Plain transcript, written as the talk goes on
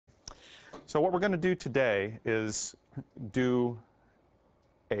So what we're going to do today is do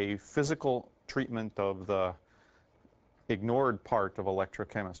a physical treatment of the ignored part of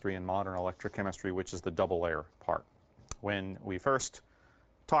electrochemistry in modern electrochemistry, which is the double layer part. When we first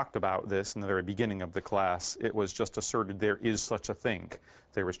talked about this in the very beginning of the class, it was just asserted there is such a thing.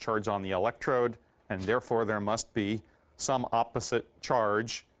 There is charge on the electrode, and therefore there must be some opposite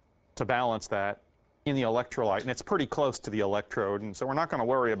charge to balance that in the electrolyte, and it's pretty close to the electrode, and so we're not going to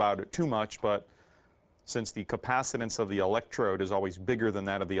worry about it too much, but since the capacitance of the electrode is always bigger than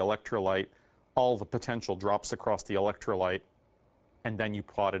that of the electrolyte, all the potential drops across the electrolyte, and then you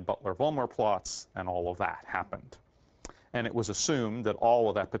plotted Butler-Volmer plots, and all of that happened. And it was assumed that all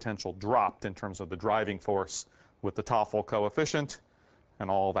of that potential dropped in terms of the driving force with the Toffel coefficient,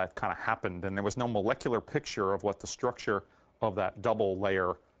 and all that kind of happened, and there was no molecular picture of what the structure of that double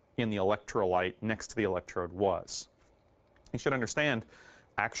layer in the electrolyte next to the electrode was. You should understand,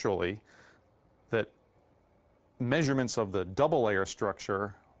 actually, that measurements of the double layer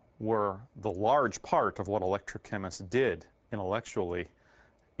structure were the large part of what electrochemists did intellectually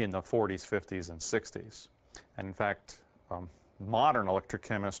in the 40s, 50s, and 60s. And in fact, modern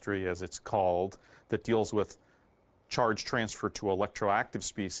electrochemistry, as it's called, that deals with charge transfer to electroactive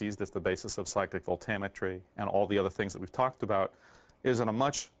species, that's the basis of cyclic voltammetry and all the other things that we've talked about, is in a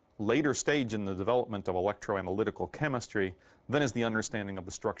much later stage in the development of electroanalytical chemistry than is the understanding of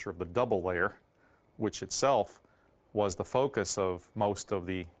the structure of the double layer, which itself was the focus of most of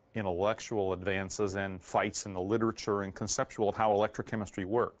the intellectual advances and fights in the literature and conceptual of how electrochemistry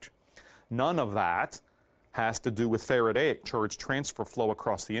worked. None of that has to do with Faradaic charge transfer flow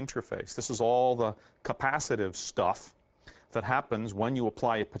across the interface. This is all the capacitive stuff that happens when you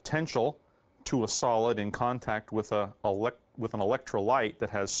apply a potential to a solid in contact with an electrolyte that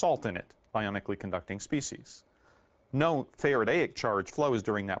has salt in it, ionically conducting species. No Faradaic charge flows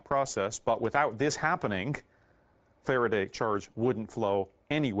during that process, but without this happening, Faradaic charge wouldn't flow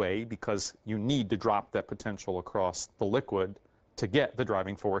anyway, because you need to drop that potential across the liquid to get the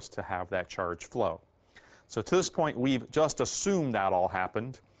driving force to have that charge flow. So to this point, we've just assumed that all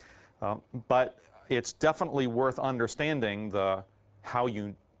happened, but it's definitely worth understanding how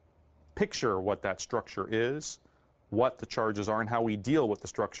you picture what that structure is, what the charges are, and how we deal with the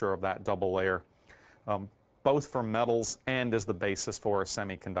structure of that double layer, both for metals and as the basis for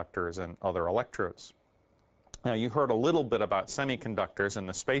semiconductors and other electrodes. Now, you heard a little bit about semiconductors in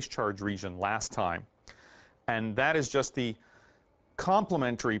the space charge region last time, and that is just the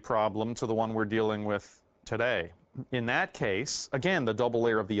complementary problem to the one we're dealing with today. In that case, again, the double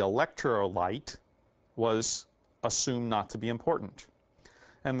layer of the electrolyte was assumed not to be important.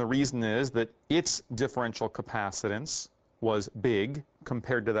 And the reason is that its differential capacitance was big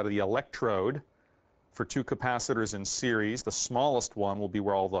compared to that of the electrode. For two capacitors in series, the smallest one will be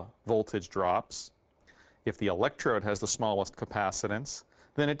where all the voltage drops. If the electrode has the smallest capacitance,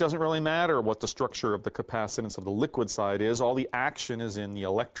 then it doesn't really matter what the structure of the capacitance of the liquid side is. All the action is in the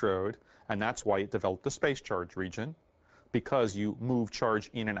electrode, and that's why it developed the space charge region, because you move charge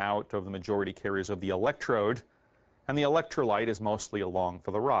in and out of the majority carriers of the electrode, and the electrolyte is mostly along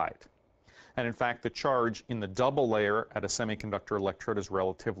for the ride. And in fact, the charge in the double layer at a semiconductor electrode is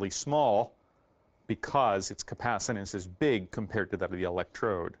relatively small because its capacitance is big compared to that of the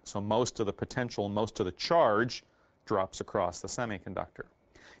electrode. So most of the potential, most of the charge drops across the semiconductor.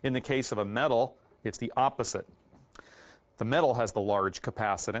 In the case of a metal, it's the opposite. The metal has the large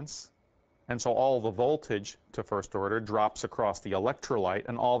capacitance, and so all the voltage to first order drops across the electrolyte,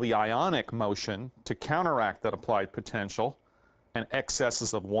 and all the ionic motion to counteract that applied potential and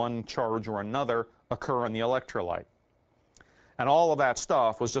excesses of one charge or another occur in the electrolyte. And all of that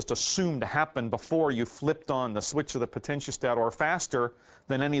stuff was just assumed to happen before you flipped on the switch of the potentiostat, or faster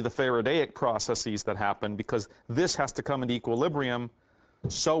than any of the Faradaic processes that happen, because this has to come into equilibrium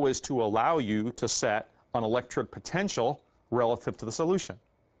so as to allow you to set an electrode potential relative to the solution.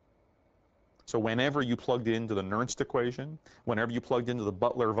 So whenever you plugged into the Nernst equation, whenever you plugged into the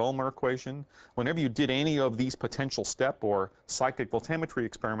Butler-Volmer equation, whenever you did any of these potential step or cyclic voltammetry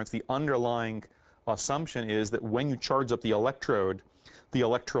experiments, the underlying assumption is that when you charge up the electrolyte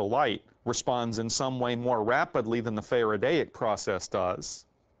responds in some way more rapidly than the Faradaic process does.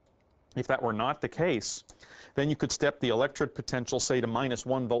 If that were not the case, then you could step the electrode potential, say, to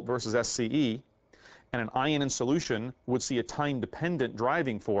 -1 volt versus SCE, and an ion in solution would see a time-dependent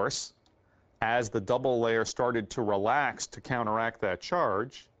driving force as the double layer started to relax to counteract that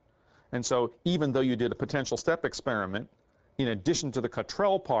charge. And so even though you did a potential step experiment, in addition to the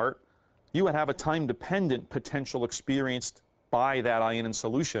Cottrell part, you would have a time-dependent potential experienced by that ion in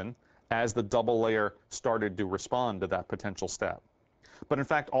solution as the double layer started to respond to that potential step. But in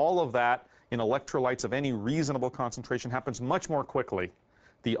fact, all of that in electrolytes of any reasonable concentration happens much more quickly.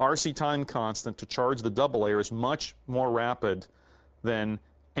 The RC time constant to charge the double layer is much more rapid than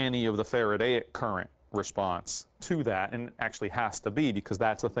any of the Faradaic current response to that, and actually has to be, because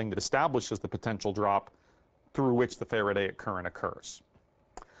that's the thing that establishes the potential drop through which the Faradaic current occurs.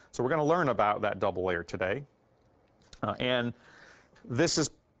 So we're going to learn about that double layer today. And this is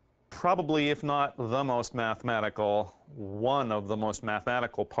probably, if not the most mathematical, one of the most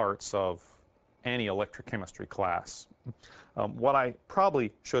mathematical parts of any electrochemistry class. What I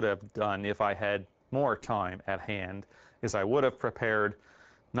probably should have done if I had more time at hand is I would have prepared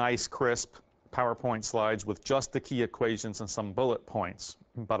nice, crisp PowerPoint slides with just the key equations and some bullet points.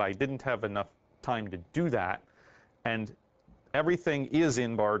 But I didn't have enough time to do that. And everything is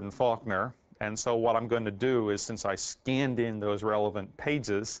in Bard&Faulkner. And so what I'm going to do is, since I scanned in those relevant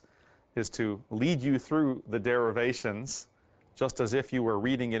pages, is to lead you through the derivations just as if you were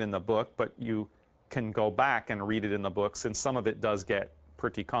reading it in the book, but you can go back and read it in the book, since some of it does get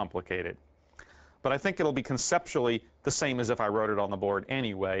pretty complicated. But I think it'll be conceptually the same as if I wrote it on the board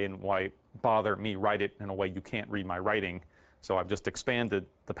anyway, and why bother me write it in a way you can't read my writing. So I've just expanded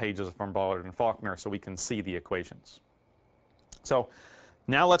the pages from Bard&Faulkner so we can see the equations. So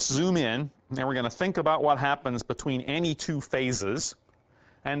now let's zoom in, and we're going to think about what happens between any two phases.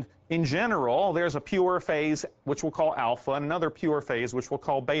 And in general, there's a pure phase, which we'll call alpha, and another pure phase, which we'll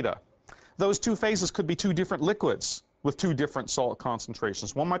call beta. Those two phases could be two different liquids with two different salt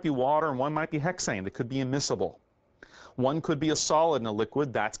concentrations. One might be water and one might be hexane. They could be immiscible. One could be a solid and a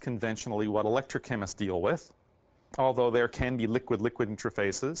liquid. That's conventionally what electrochemists deal with, although there can be liquid-liquid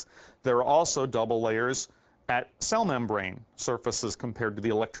interfaces. There are also double layers at cell membrane surfaces compared to the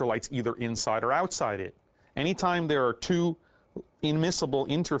electrolytes either inside or outside it. Anytime there are two immiscible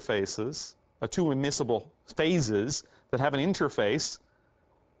interfaces, two immiscible phases that have an interface,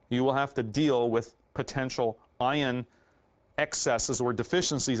 you will have to deal with potential ion excesses or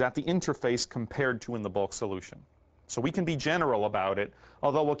deficiencies at the interface compared to in the bulk solution. So we can be general about it,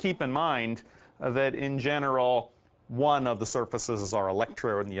 although we'll keep in mind that in general, one of the surfaces is our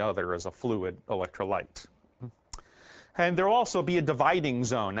electrode and the other is a fluid electrolyte. And there will also be a dividing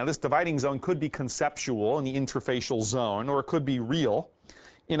zone. Now, this dividing zone could be conceptual in the interfacial zone, or it could be real.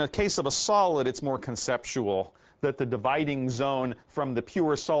 In a case of a solid, it's more conceptual, that the dividing zone from the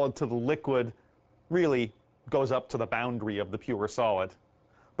pure solid to the liquid really goes up to the boundary of the pure solid.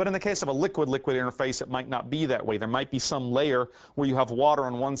 But in the case of a liquid-liquid interface, it might not be that way. There might be some layer where you have water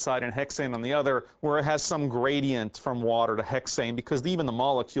on one side and hexane on the other, where it has some gradient from water to hexane, because even the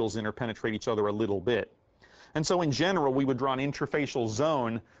molecules interpenetrate each other a little bit. And so in general, we would draw an interfacial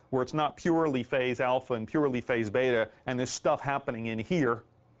zone where it's not purely phase alpha and purely phase beta, and there's stuff happening in here.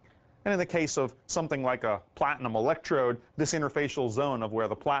 And in the case of something like a platinum electrode, this interfacial zone of where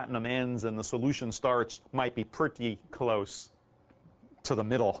the platinum ends and the solution starts might be pretty close to the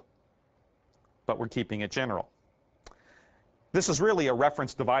middle, but we're keeping it general. This is really a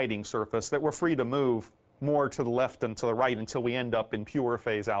reference dividing surface that we're free to move more to the left and to the right until we end up in pure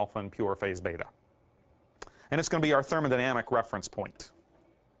phase alpha and pure phase beta. And it's going to be our thermodynamic reference point.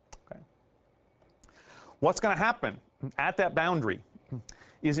 Okay. What's going to happen at that boundary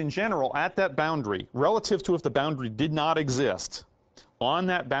is, in general, at that boundary, relative to if the boundary did not exist, on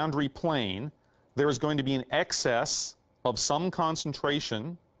that boundary plane, there is going to be an excess of some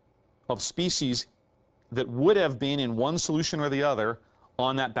concentration of species that would have been in one solution or the other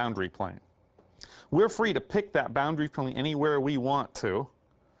on that boundary plane. We're free to pick that boundary plane anywhere we want to,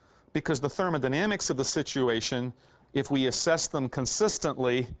 because the thermodynamics of the situation, if we assess them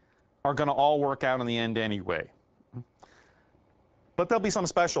consistently, are going to all work out in the end anyway. But there'll be some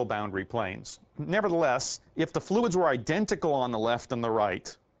special boundary planes. Nevertheless, if the fluids were identical on the left and the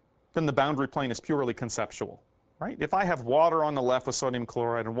right, then the boundary plane is purely conceptual. Right? If I have water on the left with sodium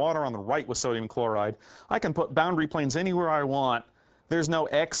chloride and water on the right with sodium chloride, I can put boundary planes anywhere I want. There's no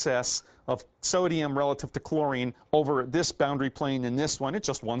excess of sodium relative to chlorine over this boundary plane and this one. It's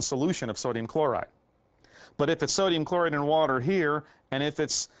just one solution of sodium chloride. But if it's sodium chloride and water here, and if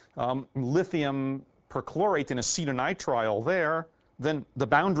it's lithium perchlorate in acetonitrile there, then the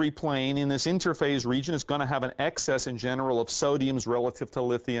boundary plane in this interphase region is going to have an excess in general of sodiums relative to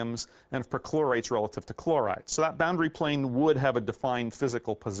lithiums and of perchlorates relative to chloride. So that boundary plane would have a defined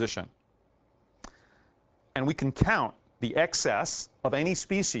physical position. And we can count the excess of any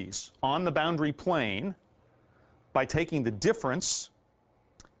species on the boundary plane by taking the difference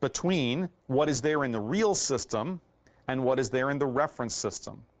between what is there in the real system and what is there in the reference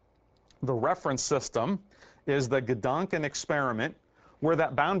system. The reference system is the Gedanken experiment, where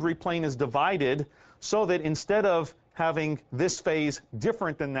that boundary plane is divided so that instead of having this phase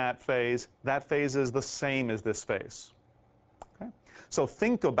different than that phase is the same as this phase. Okay? So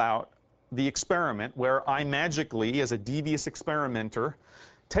think about the experiment where I magically, as a devious experimenter,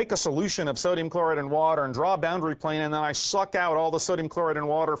 take a solution of sodium chloride and water and draw a boundary plane, and then I suck out all the sodium chloride and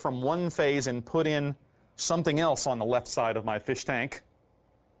water from one phase and put in something else on the left side of my fish tank.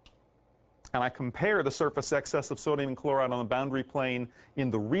 And I compare the surface excess of sodium chloride on the boundary plane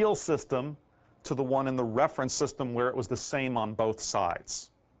in the real system to the one in the reference system where it was the same on both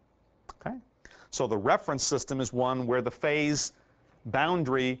sides. Okay? So the reference system is one where the phase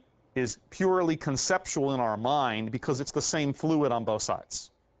boundary is purely conceptual in our mind because it's the same fluid on both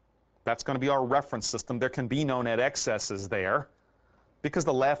sides. That's going to be our reference system. There can be no net excesses there because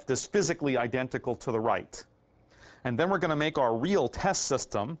the left is physically identical to the right. And then we're going to make our real test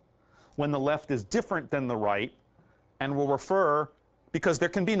system when the left is different than the right, and we'll refer, because there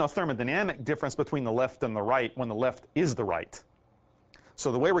can be no thermodynamic difference between the left and the right when the left is the right.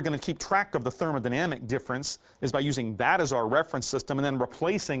 So the way we're going to keep track of the thermodynamic difference is by using that as our reference system and then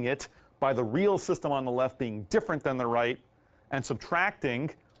replacing it by the real system on the left being different than the right and subtracting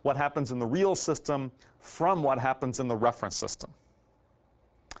what happens in the real system from what happens in the reference system.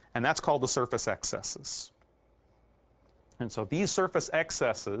 And that's called the surface excesses. And so these surface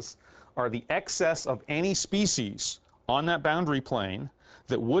excesses are the excess of any species on that boundary plane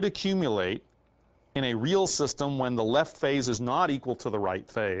that would accumulate in a real system when the left phase is not equal to the right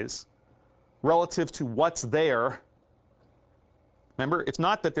phase relative to what's there. Remember, it's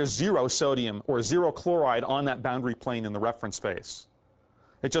not that there's zero sodium or zero chloride on that boundary plane in the reference phase.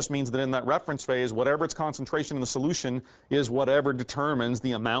 It just means that in that reference phase, whatever its concentration in the solution is whatever determines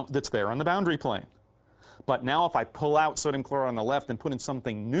the amount that's there on the boundary plane. But now if I pull out sodium chloride on the left and put in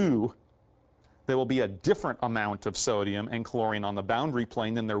something new, there will be a different amount of sodium and chlorine on the boundary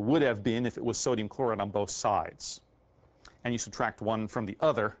plane than there would have been if it was sodium chloride on both sides. And you subtract one from the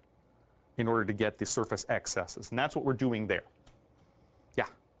other in order to get the surface excesses. And that's what we're doing there. Yeah?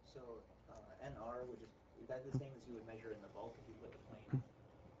 So NR, is that the same as you would measure in the bulk if you put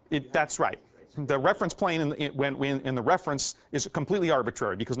the plane? That's right. The reference plane in the reference is completely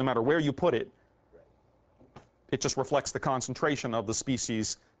arbitrary because no matter where you put it, it just reflects the concentration of the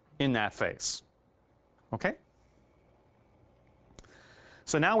species in that phase. Okay?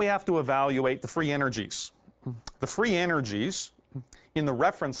 So now we have to evaluate the free energies. The free energies in the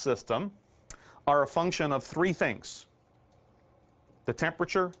reference system are a function of three things: the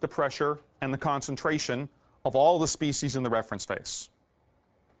temperature, the pressure, and the concentration of all the species in the reference phase.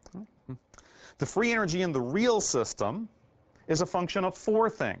 The free energy in the real system is a function of four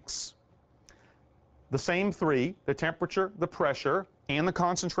things. The same three: the temperature, the pressure, and the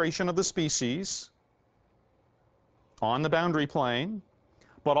concentration of the species on the boundary plane,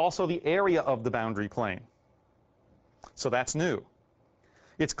 but also the area of the boundary plane. So that's new.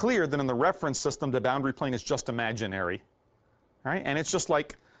 It's clear that in the reference system, the boundary plane is just imaginary, right? And it's just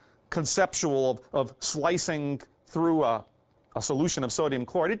like conceptual of slicing through a solution of sodium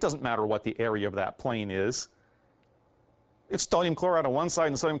chloride. It doesn't matter what the area of that plane is. If sodium chloride on one side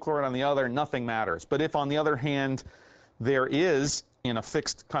and sodium chloride on the other, nothing matters. But if, on the other hand, there is, in a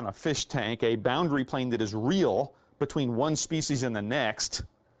fixed kind of fish tank, a boundary plane that is real between one species and the next,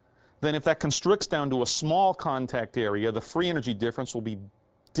 then if that constricts down to a small contact area, the free energy difference will be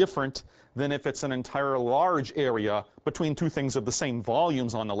different than if it's an entire large area between two things of the same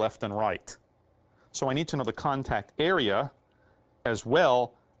volumes on the left and right. So I need to know the contact area as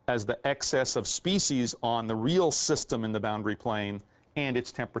well as the excess of species on the real system in the boundary plane and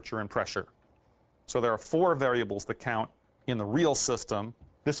its temperature and pressure. So there are four variables that count in the real system.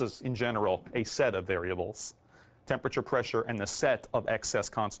 This is, in general, a set of variables: temperature, pressure, and the set of excess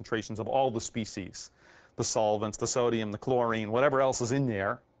concentrations of all the species. The solvents, the sodium, the chlorine, whatever else is in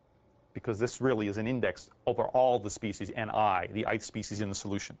there, because this really is an index over all the species, Ni, the ith species in the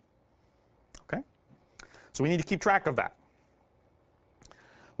solution. Okay? So we need to keep track of that.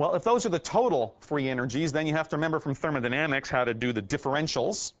 Well, if those are the total free energies, then you have to remember from thermodynamics how to do the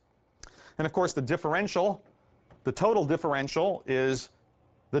differentials. And of course, the differential, the total differential, is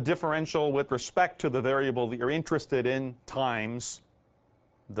the differential with respect to the variable that you're interested in times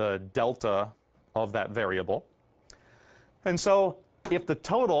the delta of that variable. And so if the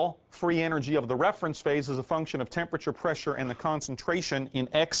total free energy of the reference phase is a function of temperature, pressure, and the concentration in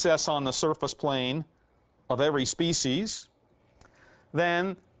excess on the surface plane of every species,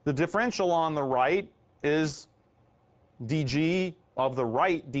 then the differential on the right is dg of the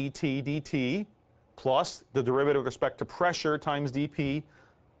right dt dt plus the derivative with respect to pressure times dp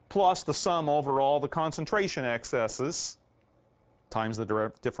plus the sum over all the concentration excesses times the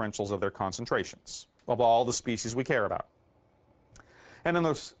differentials of their concentrations. of all the species we care about. And in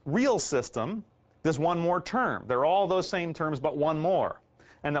the real system, there's one more term. They're all those same terms, but one more.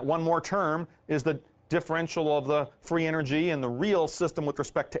 And that one more term is the differential of the free energy in the real system with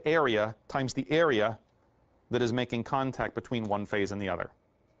respect to area times the area that is making contact between one phase and the other.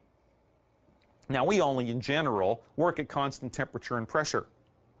 Now, we only, in general, work at constant temperature and pressure.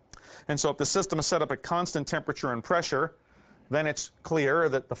 And so if the system is set up at constant temperature and pressure, then it's clear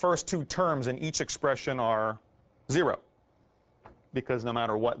that the first two terms in each expression are 0. Because no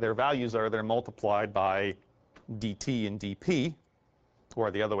matter what their values are, they're multiplied by dt and dp.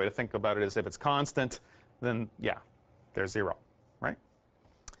 Or the other way to think about it is if it's constant, then, yeah, they're 0, right?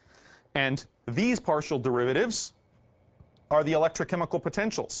 And these partial derivatives are the electrochemical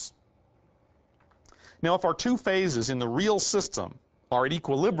potentials. Now, if our two phases in the real system are at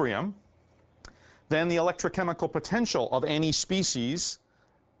equilibrium, then the electrochemical potential of any species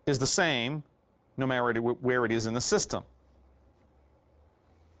is the same no matter where it is in the system.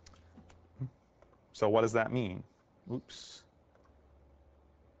 So what does that mean? Oops.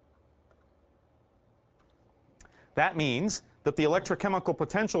 That means that the electrochemical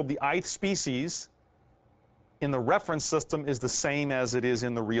potential of the ith species in the reference system is the same as it is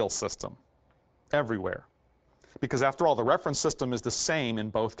in the real system, everywhere. Because after all, the reference system is the same in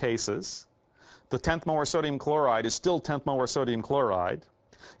both cases. The 10th molar sodium chloride is still 10th molar sodium chloride.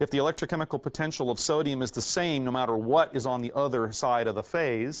 If the electrochemical potential of sodium is the same no matter what is on the other side of the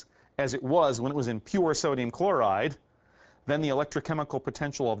phase, as it was when it was in pure sodium chloride, then the electrochemical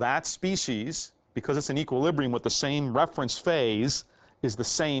potential of that species, because it's in equilibrium with the same reference phase, is the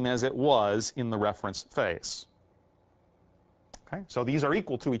same as it was in the reference phase. Okay? So these are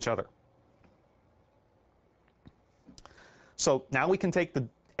equal to each other. So now we can take the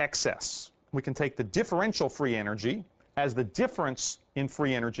excess. We can take the differential free energy as the difference in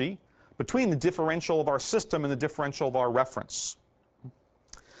free energy between the differential of our system and the differential of our reference.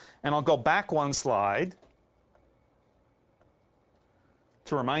 And I'll go back one slide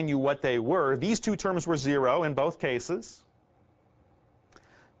to remind you what they were. These two terms were 0 in both cases.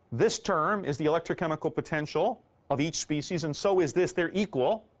 This term is the electrochemical potential of each species, and so is this. They're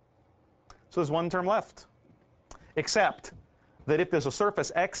equal. So there's one term left. Except that if there's a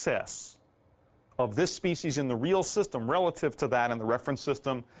surface excess of this species in the real system relative to that in the reference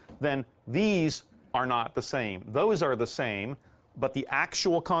system, then these are not the same. Those are the same, but the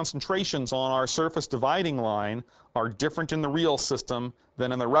actual concentrations on our surface dividing line are different in the real system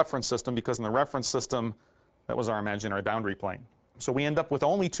than in the reference system, because in the reference system, that was our imaginary boundary plane. So we end up with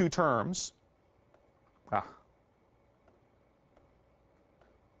only two terms.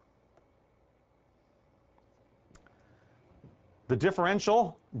 The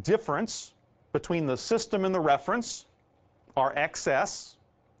differential difference between the system and the reference, our excess,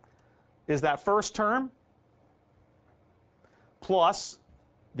 is that first term plus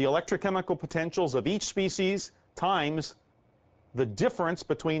the electrochemical potentials of each species times the difference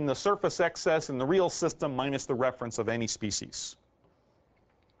between the surface excess and the real system minus the reference of any species.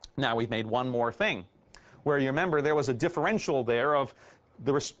 Now we've made one more thing, where you remember there was a differential there of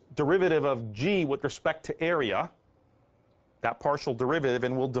the derivative of g with respect to area, that partial derivative,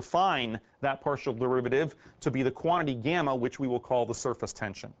 and we'll define that partial derivative to be the quantity gamma, which we will call the surface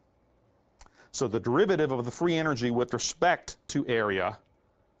tension. So the derivative of the free energy with respect to area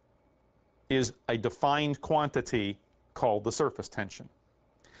is a defined quantity called the surface tension.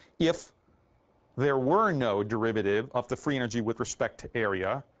 If there were no derivative of the free energy with respect to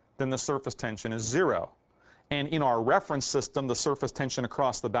area, then the surface tension is 0. And in our reference system, the surface tension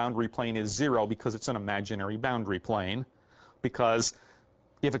across the boundary plane is 0 because it's an imaginary boundary plane. Because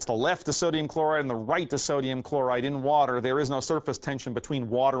if it's the left to sodium chloride and the right to sodium chloride in water, there is no surface tension between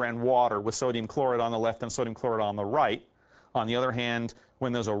water and water with sodium chloride on the left and sodium chloride on the right. On the other hand,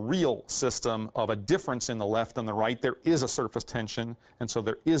 when there's a real system of a difference in the left and the right, there is a surface tension, and so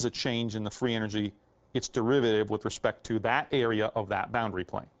there is a change in the free energy, its derivative with respect to that area of that boundary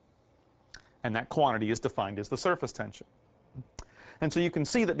plane. And that quantity is defined as the surface tension. And so you can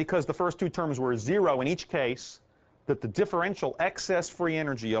see that because the first two terms were 0 in each case, that the differential excess free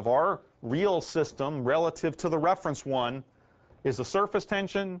energy of our real system relative to the reference one is the surface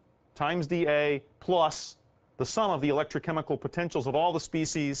tension times dA plus the sum of the electrochemical potentials of all the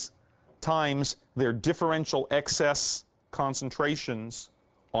species times their differential excess concentrations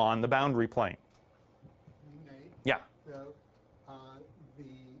on the boundary plane. Nate? Yeah. So the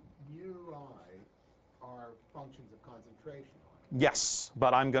UI are functions of concentration. Yes,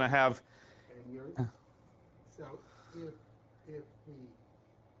 but I'm going to have... And you're, so if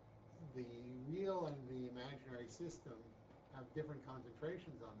the real and the imaginary system have different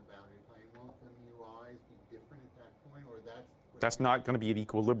concentrations on the boundary plane, won't the UI That's not going to be at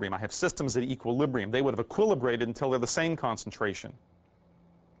equilibrium. I have systems at equilibrium. They would have equilibrated until they're the same concentration.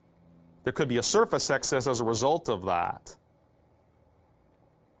 There could be a surface excess as a result of that.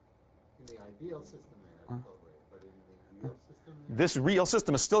 In the ideal system, they have equilibrated, but in the real system, This real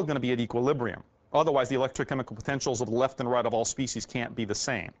system is still going to be at equilibrium. Otherwise, the electrochemical potentials of the left and right of all species can't be the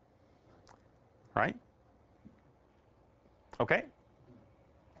same. Right? Okay?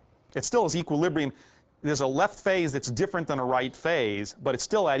 It still is equilibrium. There's a left phase that's different than a right phase, but it's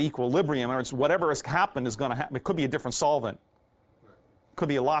still at equilibrium, or it's whatever has happened is going to happen. It could be a different solvent. It could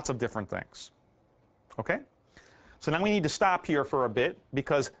be lots of different things. Okay? So now we need to stop here for a bit,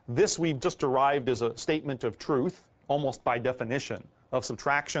 because this we've just derived as a statement of truth, almost by definition, of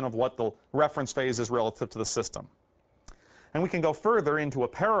subtraction of what the reference phase is relative to the system. And we can go further into a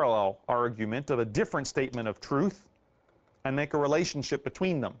parallel argument of a different statement of truth and make a relationship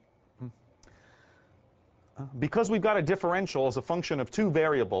between them. Because we've got a differential as a function of two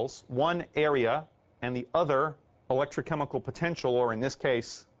variables, one area and the other electrochemical potential, or in this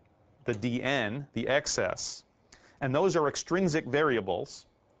case, the dN, the excess, and those are extrinsic variables,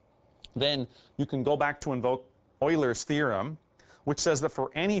 then you can go back to invoke Euler's theorem, which says that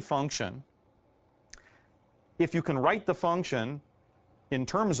for any function, if you can write the function in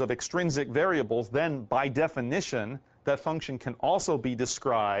terms of extrinsic variables, then by definition, that function can also be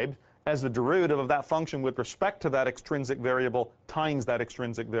described as the derivative of that function with respect to that extrinsic variable times that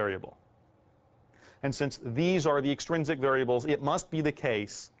extrinsic variable. And since these are the extrinsic variables, it must be the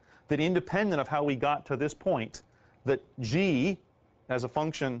case that independent of how we got to this point, that g as a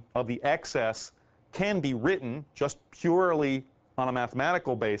function of the excess can be written just purely on a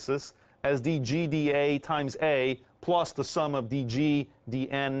mathematical basis as dg dA times A plus the sum of dg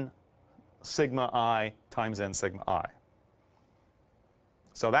dN sigma I times n sigma I.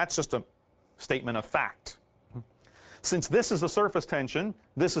 So that's just a statement of fact. Since this is the surface tension,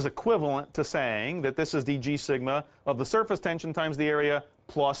 this is equivalent to saying that this is dg sigma of the surface tension times the area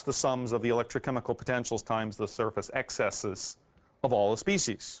plus the sums of the electrochemical potentials times the surface excesses of all the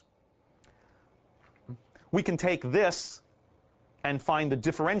species. We can take this and find the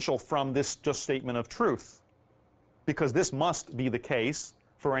differential from this just statement of truth. Because this must be the case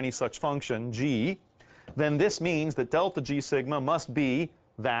for any such function, g, then this means that delta g sigma must be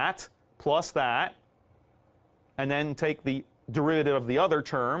that plus that, and then take the derivative of the other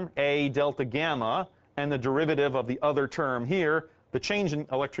term, a delta gamma, and the derivative of the other term here, the change in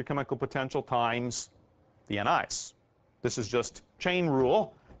electrochemical potential times the ni's. This is just chain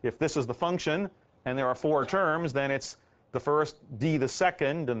rule. If this is the function, and there are four terms, then it's the first d the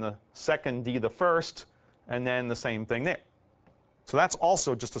second, and the second d the first, and then the same thing there. So that's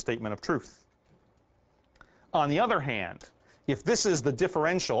also just a statement of truth. On the other hand, if this is the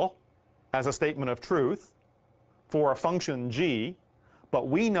differential as a statement of truth for a function g, but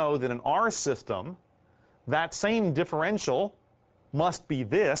we know that in our system that same differential must be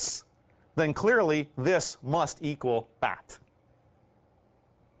this, then clearly this must equal that.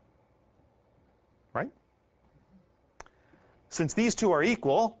 Right? Since these two are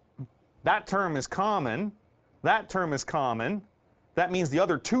equal, that term is common, that term is common, that means the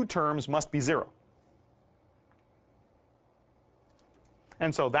other two terms must be 0.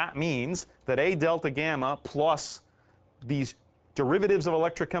 And so that means that A delta gamma plus these derivatives of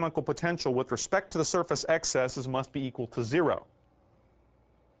electrochemical potential with respect to the surface excesses must be equal to 0.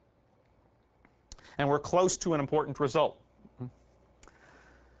 And we're close to an important result.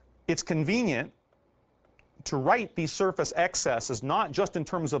 It's convenient to write these surface excesses not just in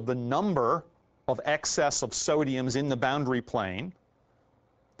terms of the number of excess of sodiums in the boundary plane.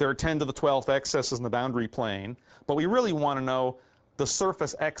 There are 10 to the 12th excesses in the boundary plane, but we really want to know the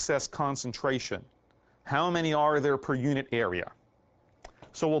surface excess concentration. How many are there per unit area?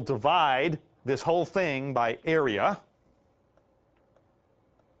 So we'll divide this whole thing by area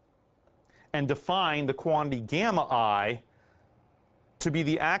and define the quantity gamma I to be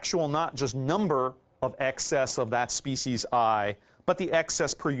the actual not just number of excess of that species I, but the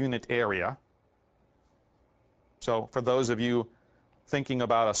excess per unit area. So for those of you thinking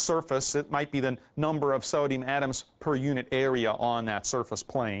about a surface, it might be the number of sodium atoms per unit area on that surface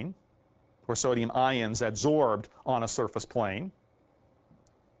plane, or sodium ions adsorbed on a surface plane,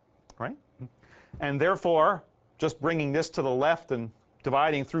 right? And therefore, just bringing this to the left and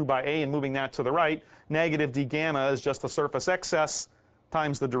dividing through by A and moving that to the right, negative d gamma is just the surface excess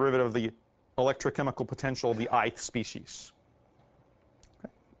times the derivative of the electrochemical potential of the ith species.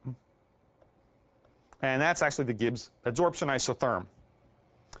 Okay. And that's actually the Gibbs adsorption isotherm.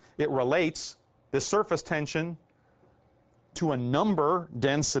 It relates this surface tension to a number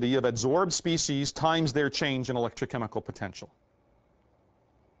density of adsorbed species times their change in electrochemical potential.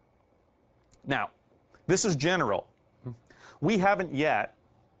 Now, this is general. We haven't yet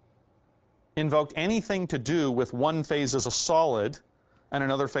invoked anything to do with one phase as a solid and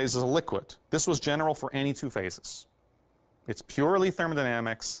another phase as a liquid. This was general for any two phases. It's purely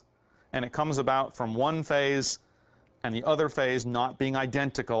thermodynamics, and it comes about from one phase and the other phase not being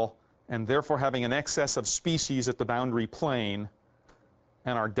identical, and therefore having an excess of species at the boundary plane,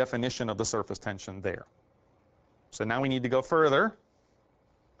 and our definition of the surface tension there. So now we need to go further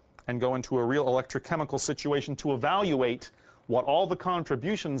and go into a real electrochemical situation to evaluate what all the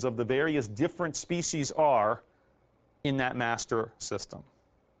contributions of the various different species are in that master system.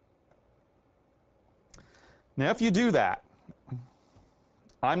 Now, if you do that,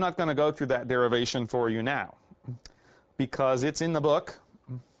 I'm not going to go through that derivation for you now, because it's in the book,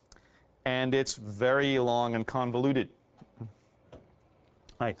 and it's very long and convoluted,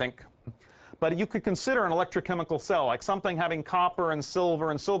 I think. But you could consider an electrochemical cell like something having copper and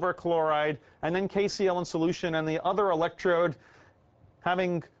silver chloride, and then KCl in solution, and the other electrode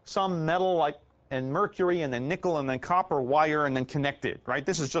having some metal like and mercury, and then nickel, and then copper wire, and then connected, right?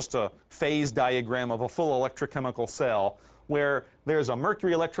 This is just a phase diagram of a full electrochemical cell where there's a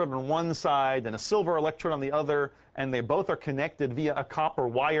mercury electrode on one side and a silver electrode on the other, and they both are connected via a copper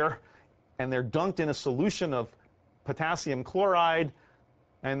wire, and they're dunked in a solution of potassium chloride,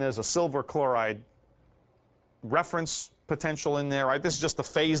 and there's a silver chloride reference potential in there, right? This is just the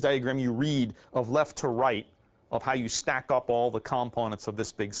phase diagram you read of left to right of how you stack up all the components of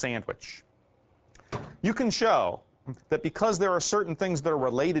this big sandwich. You can show that because there are certain things that are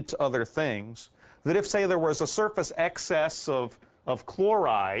related to other things, that if, say, there was a surface excess of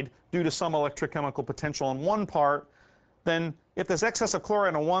chloride due to some electrochemical potential on one part, then if there's excess of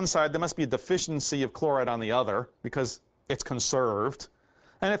chloride on one side, there must be a deficiency of chloride on the other because it's conserved.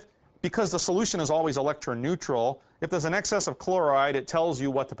 And because the solution is always electroneutral, if there's an excess of chloride, it tells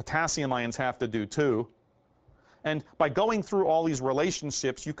you what the potassium ions have to do too. And by going through all these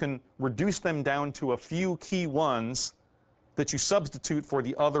relationships, you can reduce them down to a few key ones that you substitute for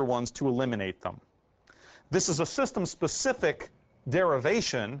the other ones to eliminate them. This is a system-specific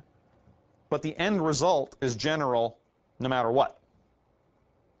derivation, but the end result is general no matter what.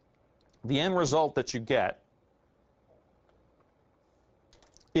 The end result that you get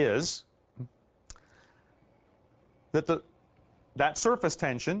is that that surface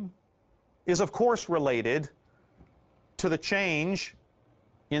tension is, of course, related to the change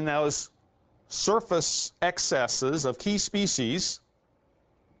in those surface excesses of key species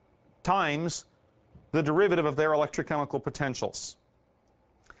times the derivative of their electrochemical potentials.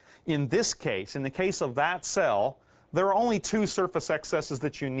 In this case, in the case of that cell, there are only two surface excesses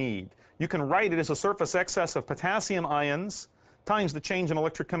that you need. You can write it as a surface excess of potassium ions times the change in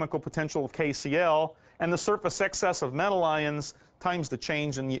electrochemical potential of KCl, and the surface excess of metal ions times the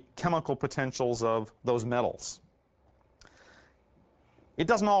change in the chemical potentials of those metals. It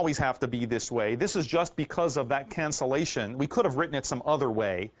doesn't always have to be this way. This is just because of that cancellation. We could have written it some other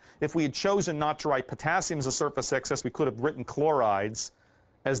way. If we had chosen not to write potassium as a surface excess, we could have written chlorides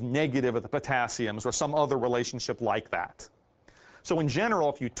as negative of the potassiums or some other relationship like that. So in general,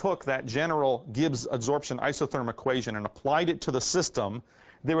 if you took that general Gibbs adsorption isotherm equation and applied it to the system,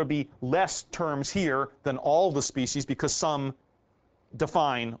 there would be less terms here than all the species because some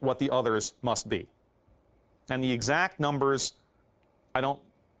define what the others must be. And the exact numbers I don't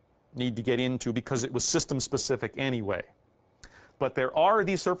need to get into because it was system-specific anyway. But there are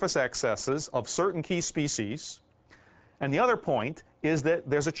these surface excesses of certain key species. And the other point is that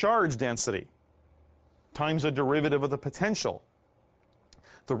there's a charge density times a derivative of the potential.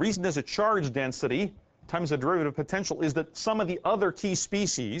 The reason there's a charge density times the derivative potential is that some of the other key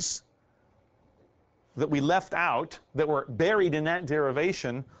species that we left out that were buried in that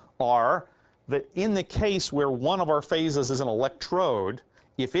derivation are that in the case where one of our phases is an electrode,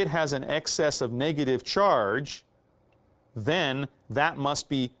 if it has an excess of negative charge, then that must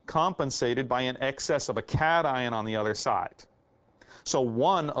be compensated by an excess of a cation on the other side. So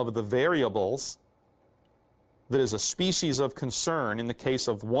one of the variables that is a species of concern in the case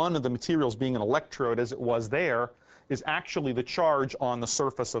of one of the materials being an electrode as it was there is actually the charge on the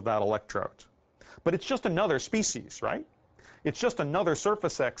surface of that electrode. But it's just another species, right? It's just another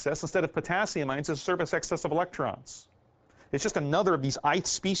surface excess. Instead of potassium ions, it's a surface excess of electrons. It's just another of these ith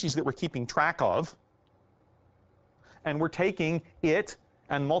species that we're keeping track of. And we're taking it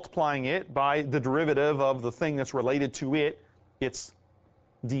and multiplying it by the derivative of the thing that's related to it. It's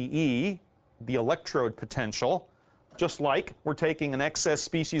dE, the electrode potential, just like we're taking an excess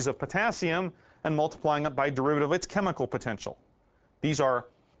species of potassium and multiplying it by derivative of its chemical potential. These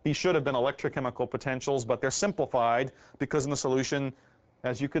should have been electrochemical potentials, but they're simplified because in the solution,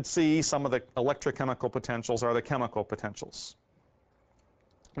 as you could see, some of the electrochemical potentials are the chemical potentials.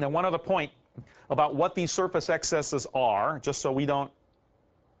 Now, one other point about what these surface excesses are, just so we don't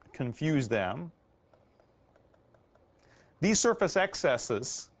confuse them. These surface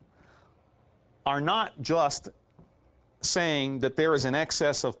excesses are not just saying that there is an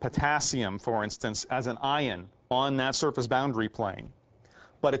excess of potassium, for instance, as an ion on that surface boundary plane.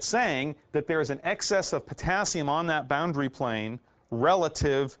 But it's saying that there is an excess of potassium on that boundary plane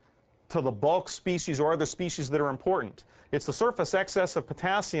relative to the bulk species or other species that are important. It's the surface excess of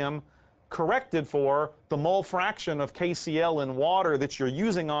potassium corrected for the mole fraction of KCl in water that you're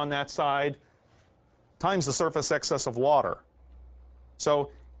using on that side times the surface excess of water. So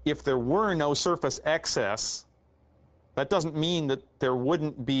if there were no surface excess, that doesn't mean that there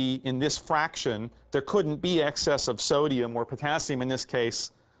wouldn't be, in this fraction, there couldn't be excess of sodium or potassium in this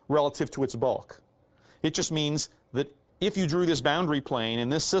case relative to its bulk. It just means that if you drew this boundary plane in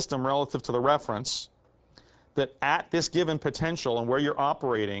this system relative to the reference, that at this given potential and where you're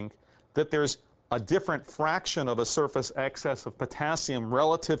operating, that there's a different fraction of a surface excess of potassium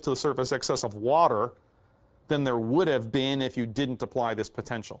relative to the surface excess of water than there would have been if you didn't apply this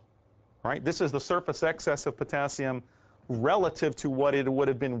potential. Right? This is the surface excess of potassium relative to what it would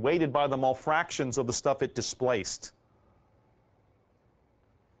have been weighted by the mole fractions of the stuff it displaced.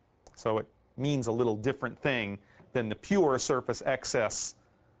 So it means a little different thing than the pure surface excess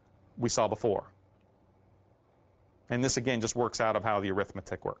we saw before. And this, again, just works out of how the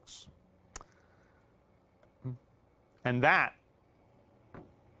arithmetic works. And that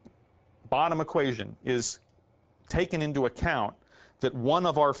bottom equation is taken into account that one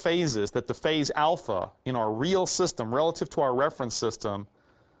of our phases, that the phase alpha in our real system relative to our reference system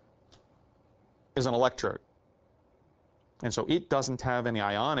is an electrode. And so it doesn't have any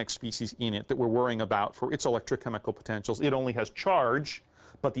ionic species in it that we're worrying about for its electrochemical potentials. It only has charge,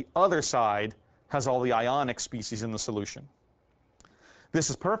 but the other side has all the ionic species in the solution. This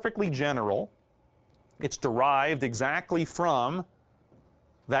is perfectly general. It's derived exactly from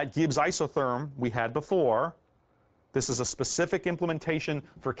that Gibbs isotherm we had before. This is a specific implementation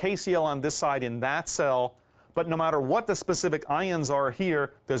for KCl on this side in that cell. But no matter what the specific ions are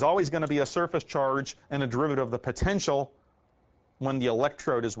here, there's always going to be a surface charge and a derivative of the potential when the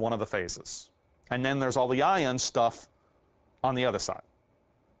electrode is one of the phases. And then there's all the ion stuff on the other side.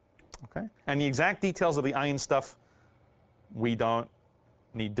 Okay? And the exact details of the ion stuff we don't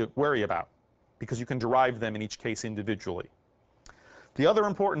need to worry about, because you can derive them in each case individually. The other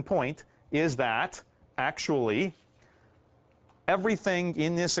important point is that actually everything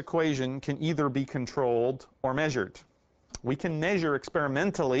in this equation can either be controlled or measured. We can measure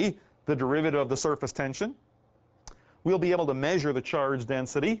experimentally the derivative of the surface tension. We'll be able to measure the charge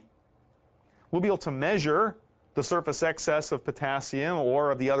density. We'll be able to measure the surface excess of potassium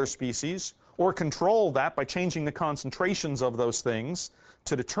or of the other species, or control that by changing the concentrations of those things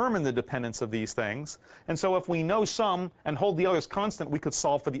to determine the dependence of these things. And so if we know some and hold the others constant, we could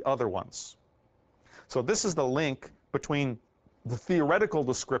solve for the other ones. So this is the link between the theoretical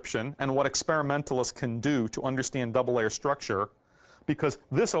description and what experimentalists can do to understand double layer structure, because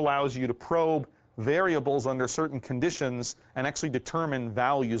this allows you to probe variables under certain conditions and actually determine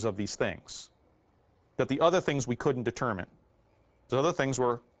values of these things that the other things we couldn't determine. The other things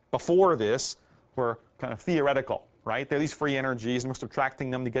were, before this, were kind of theoretical, right? They're these free energies, and we're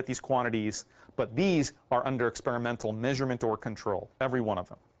subtracting them to get these quantities. But these are under experimental measurement or control, every one of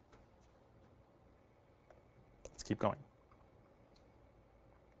them. Let's keep going.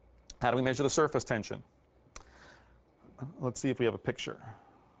 How do we measure the surface tension? Let's see if we have a picture.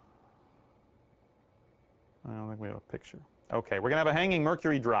 I don't think we have a picture. Okay, we're going to have a hanging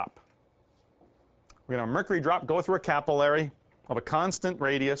mercury drop. We're going to have a mercury drop go through a capillary of a constant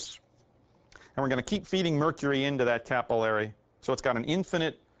radius, and we're going to keep feeding mercury into that capillary. So it's got an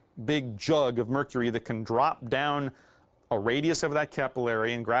infinite big jug of mercury that can drop down a radius of that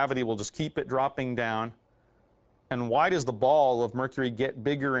capillary, and gravity will just keep it dropping down. And why does the ball of mercury get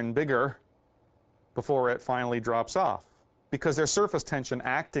bigger and bigger before it finally drops off? Because there's surface tension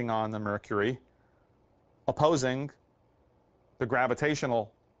acting on the mercury, opposing the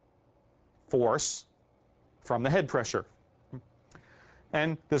gravitational force from the head pressure.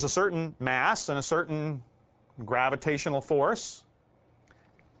 And there's a certain mass and a certain gravitational force,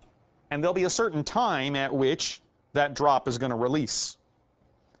 and there'll be a certain time at which that drop is going to release.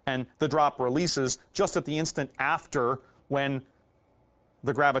 And the drop releases just at the instant after, when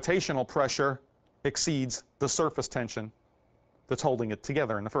the gravitational pressure exceeds the surface tension that's holding it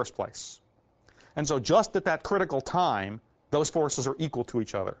together in the first place. And so just at that critical time, those forces are equal to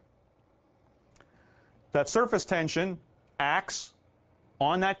each other. That surface tension acts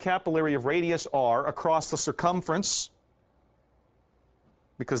on that capillary of radius r across the circumference,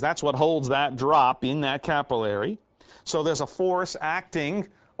 because that's what holds that drop in that capillary. So there's a force acting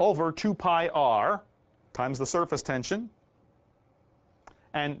over 2 pi r times the surface tension,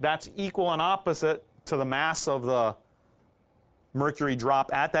 and that's equal and opposite to the mass of the mercury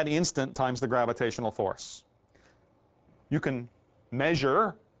drop at that instant times the gravitational force. You can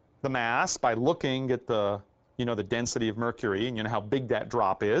measure the mass by looking at the, the density of mercury, and you know how big that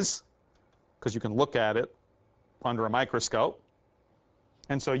drop is, because you can look at it under a microscope.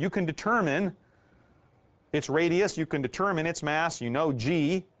 And so you can determine its radius, you can determine its mass, you know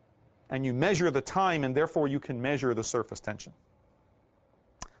g, and you measure the time, and therefore you can measure the surface tension.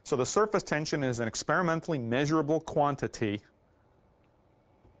 So the surface tension is an experimentally measurable quantity.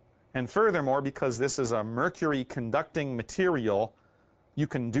 And furthermore, because this is a mercury conducting material, you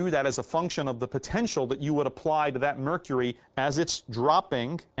can do that as a function of the potential that you would apply to that mercury as it's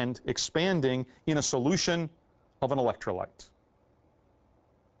dropping and expanding in a solution of an electrolyte.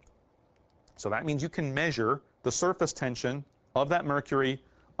 So that means you can measure the surface tension of that mercury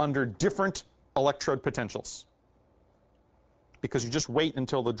under different electrode potentials, because you just wait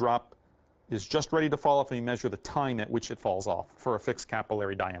until the drop is just ready to fall off, and you measure the time at which it falls off for a fixed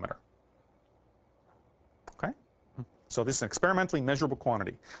capillary diameter. Okay? So this is an experimentally measurable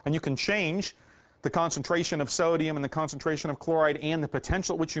quantity. And you can change the concentration of sodium and the concentration of chloride and the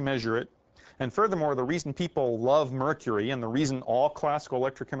potential at which you measure it. And furthermore, the reason people love mercury and the reason all classical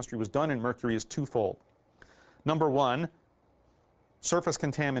electrochemistry was done in mercury is twofold. Number one, surface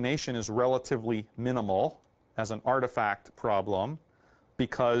contamination is relatively minimal as an artifact problem,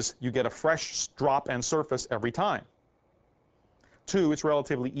 because you get a fresh drop and surface every time. Two, it's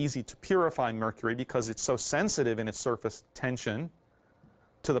relatively easy to purify mercury because it's so sensitive in its surface tension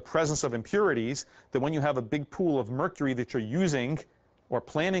to the presence of impurities that when you have a big pool of mercury that you're using or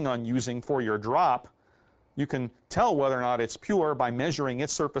planning on using for your drop, you can tell whether or not it's pure by measuring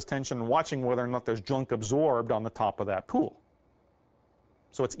its surface tension and watching whether or not there's junk absorbed on the top of that pool.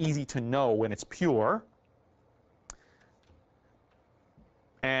 So it's easy to know when it's pure.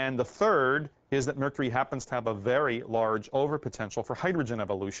 And the third is that mercury happens to have a very large overpotential for hydrogen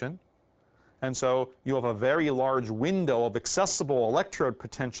evolution. And so you have a very large window of accessible electrode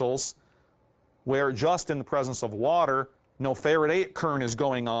potentials where just in the presence of water, no Faradaic current is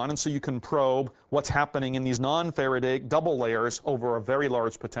going on, and so you can probe what's happening in these non-Faradaic double layers over a very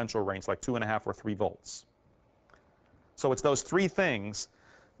large potential range, like 2.5 or 3 volts. So it's those three things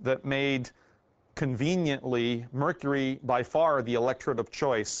that made conveniently mercury by far the electrode of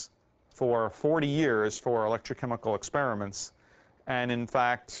choice for 40 years for electrochemical experiments. And in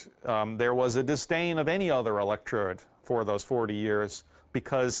fact, there was a disdain of any other electrode for those 40 years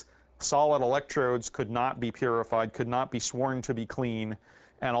because solid electrodes could not be purified, could not be sworn to be clean,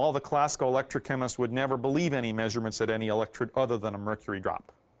 and all the classical electrochemists would never believe any measurements at any electrode other than a mercury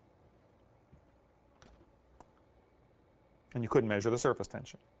drop. And you couldn't measure the surface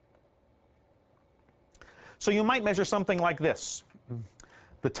tension. So you might measure something like this.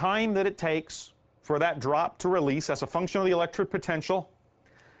 The time that it takes for that drop to release as a function of the electrode potential,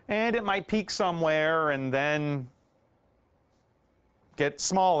 and it might peak somewhere and then get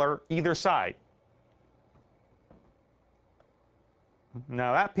smaller either side.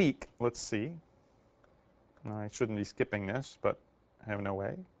 Now that peak, let's see. I shouldn't be skipping this, but I have no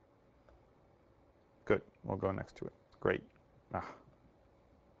way. Good, we'll go next to it. Great.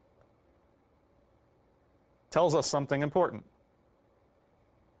 Tells us something important.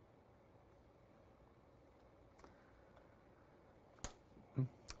 So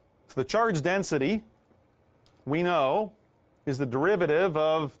the charge density, we know, is the derivative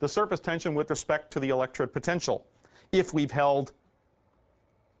of the surface tension with respect to the electrode potential, if we've held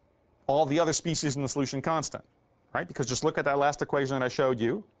all the other species in the solution constant, right? Because just look at that last equation that I showed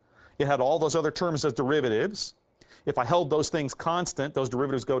you. It had all those other terms as derivatives. If I held those things constant, those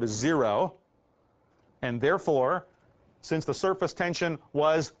derivatives go to 0. And therefore, since the surface tension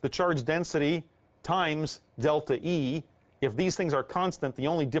was the charge density times delta E, if these things are constant, the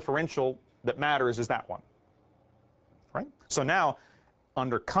only differential that matters is that one. Right? So now,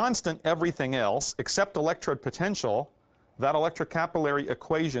 under constant everything else except electrode potential, that electrocapillary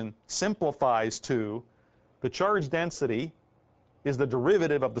equation simplifies to the charge density is the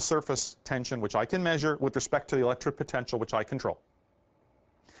derivative of the surface tension, which I can measure, with respect to the electrode potential, which I control.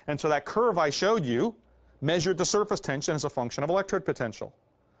 And so that curve I showed you measured the surface tension as a function of electrode potential.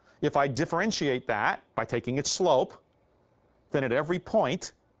 If I differentiate that by taking its slope, then at every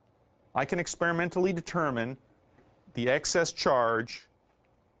point, I can experimentally determine the excess charge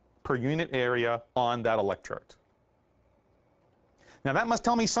per unit area on that electrode. Now that must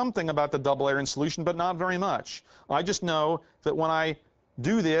tell me something about the double layer in solution, but not very much. I just know that when I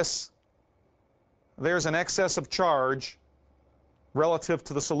do this, there's an excess of charge relative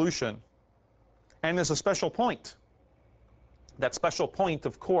to the solution. And there's a special point. That special point,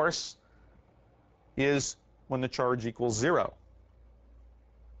 of course, is when the charge equals 0.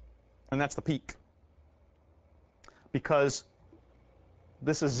 And that's the peak. Because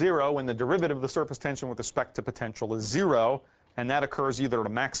this is 0 when the derivative of the surface tension with respect to potential is 0, and that occurs either at a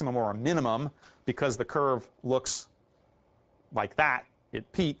maximum or a minimum. Because the curve looks like that, it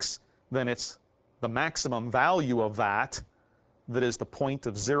peaks, then it's the maximum value of that that is the point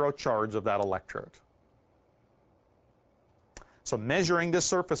of 0 charge of that electrode. So measuring this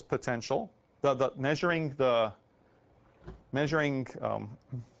surface potential, measuring the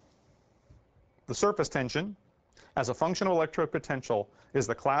surface tension as a function of electrode potential is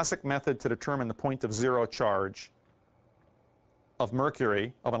the classic method to determine the point of 0 charge of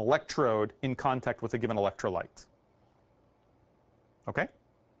mercury, of an electrode in contact with a given electrolyte. Okay?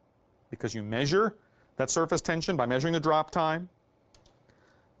 Because you measure that surface tension by measuring the drop time.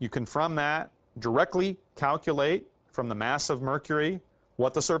 You can, from that, directly calculate from the mass of mercury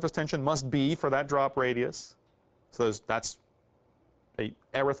what the surface tension must be for that drop radius. So that's an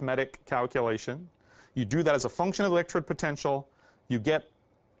arithmetic calculation. You do that as a function of electrode potential. You get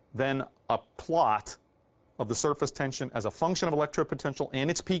then a plot of the surface tension as a function of electrode potential, and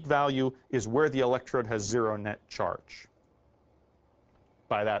its peak value is where the electrode has 0 net charge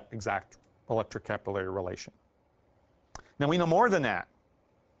by that exact electrocapillary relation. Now we know more than that,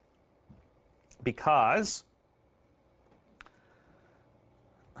 because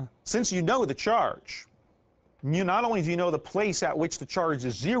since you know the charge, you not only do you know the place at which the charge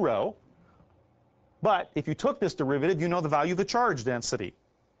is 0, but if you took this derivative, you know the value of the charge density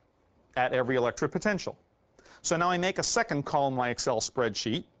at every electrode potential. So now I make a second column in my Excel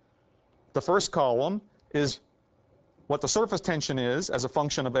spreadsheet. The first column is what the surface tension is as a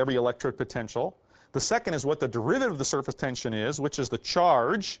function of every electrode potential. The second is what the derivative of the surface tension is, which is the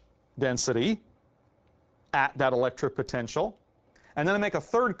charge density at that electrode potential. And then I make a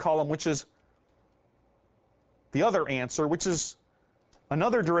third column, which is the other answer, which is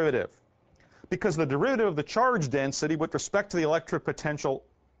another derivative. Because the derivative of the charge density with respect to the electrode potential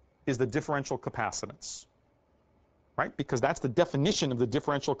is the differential capacitance. Right? Because that's the definition of the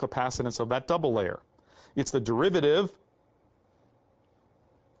differential capacitance of that double layer. It's the derivative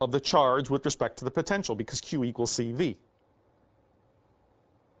of the charge with respect to the potential, because Q equals CV.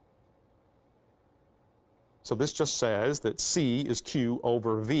 So this just says that C is Q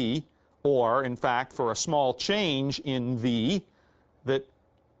over V, or in fact, for a small change in V, that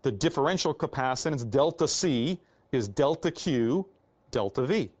the differential capacitance delta C is delta Q delta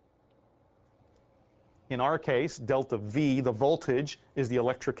V. In our case, delta V, the voltage, is the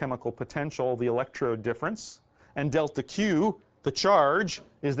electrochemical potential, the electrode difference. And delta Q, the charge,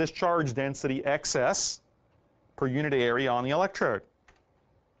 is this charge density excess per unit area on the electrode.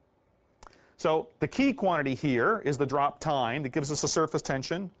 So the key quantity here is the drop time that gives us the surface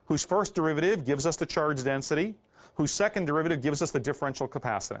tension, whose first derivative gives us the charge density, whose second derivative gives us the differential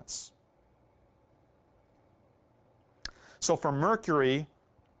capacitance. So for mercury,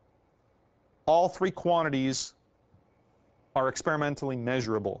 all three quantities are experimentally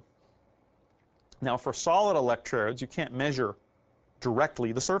measurable. Now for solid electrodes, you can't measure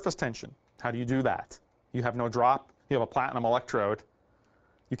directly the surface tension. How do you do that? You have no drop, you have a platinum electrode.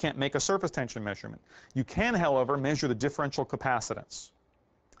 You can't make a surface tension measurement. You can, however, measure the differential capacitance.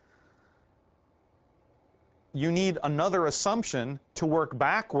 You need another assumption to work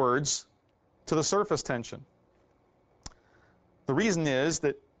backwards to the surface tension. The reason is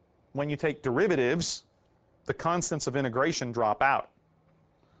that when you take derivatives, the constants of integration drop out.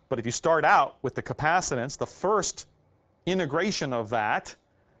 But if you start out with the capacitance, the first integration of that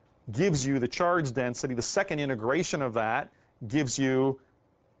gives you the charge density. The second integration of that gives you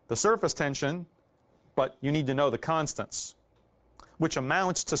the surface tension, but you need to know the constants, which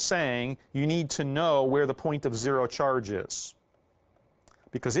amounts to saying you need to know where the point of 0 charge is.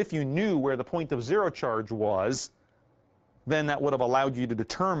 Because if you knew where the point of 0 charge was, then that would have allowed you to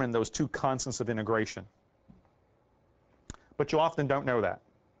determine those two constants of integration. But you often don't know that.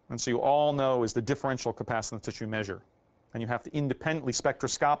 And so you all know is the differential capacitance that you measure. And you have to independently,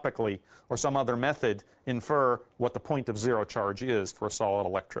 spectroscopically, or some other method, infer what the point of 0 charge is for a solid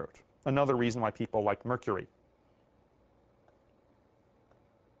electrode. Another reason why people like mercury.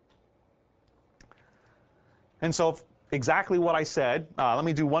 And so exactly what I said. Let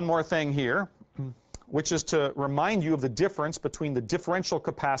me do one more thing here, which is to remind you of the difference between the differential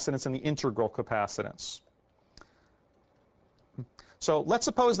capacitance and the integral capacitance. So let's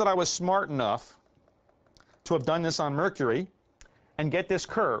suppose that I was smart enough to have done this on mercury and get this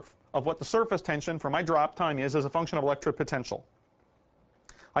curve of what the surface tension for my drop time is as a function of electric potential.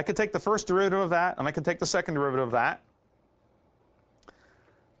 I could take the first derivative of that, and I could take the second derivative of that,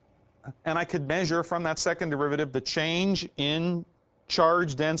 and I could measure from that second derivative the change in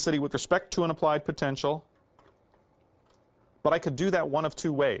charge density with respect to an applied potential. But I could do that one of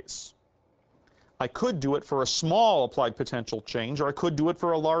two ways. I could do it for a small applied potential change, or I could do it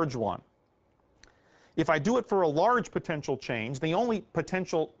for a large one. If I do it for a large potential change, the only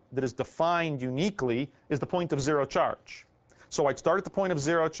potential that is defined uniquely is the point of zero charge. So I'd start at the point of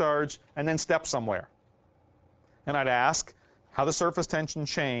zero charge and then step somewhere. And I'd ask how the surface tension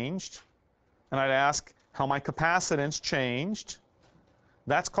changed, and I'd ask how my capacitance changed.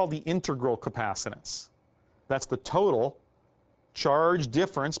 That's called the integral capacitance. That's the total charge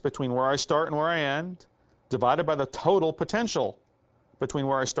difference between where I start and where I end, divided by the total potential between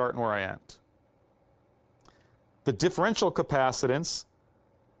where I start and where I end. The differential capacitance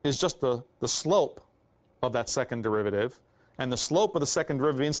is just the slope of that second derivative, and the slope of the second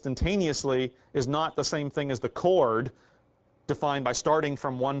derivative instantaneously is not the same thing as the chord defined by starting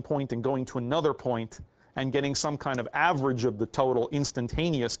from one point and going to another point and getting some kind of average of the total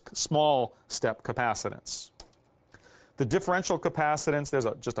instantaneous small step capacitance. The differential capacitance, there's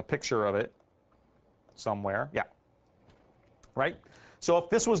just a picture of it somewhere. Yeah. Right? So if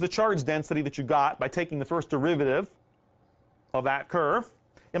this was the charge density that you got by taking the first derivative of that curve,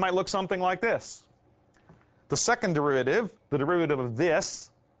 it might look something like this. The second derivative, the derivative of this,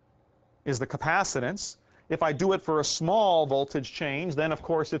 is the capacitance. If I do it for a small voltage change, then of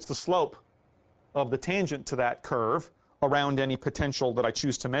course it's the slope of the tangent to that curve around any potential that I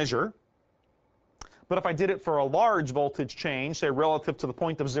choose to measure. But if I did it for a large voltage change, say relative to the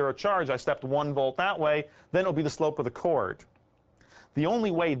point of zero charge, I stepped 1 volt that way, then it'll be the slope of the chord. The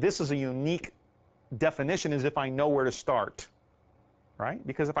only way this is a unique definition is if I know where to start, right?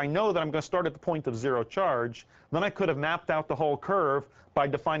 Because if I know that I'm going to start at the point of zero charge, then I could have mapped out the whole curve by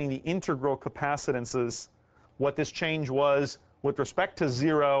defining the integral capacitances, what this change was with respect to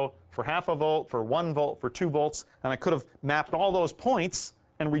 0 for half a volt, for 1 volt, for 2 volts, and I could have mapped all those points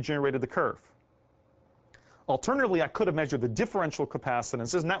and regenerated the curve. Alternatively, I could have measured the differential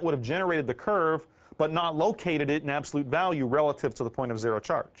capacitances, and that would have generated the curve, but not located it in absolute value relative to the point of zero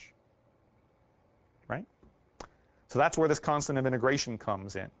charge. Right? So that's where this constant of integration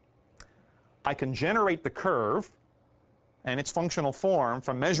comes in. I can generate the curve and its functional form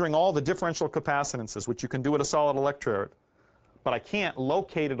from measuring all the differential capacitances, which you can do at a solid electrode. But I can't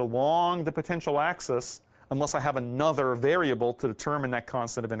locate it along the potential axis unless I have another variable to determine that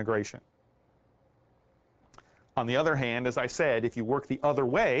constant of integration. On the other hand, as I said, if you work the other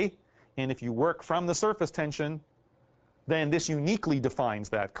way, and if you work from the surface tension, then this uniquely defines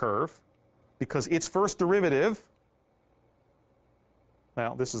that curve, because its first derivative,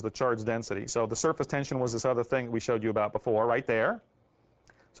 well, this is the charge density. So the surface tension was this other thing we showed you about before, right there.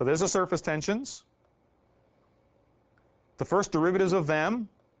 So there's the surface tensions. The first derivatives of them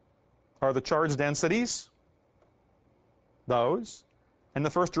are the charge densities, those. And the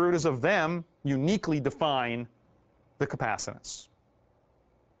first derivatives of them uniquely define the capacitance.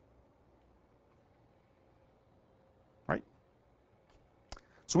 Right?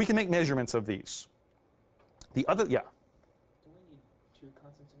 So we can make measurements of these. The other, yeah? Do we need 2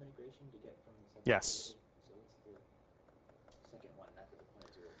 constants of integration to get from the second Yes. derivative? So what's the second one after the point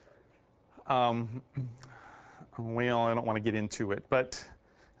of zero charge? Well, I don't want to get into it, but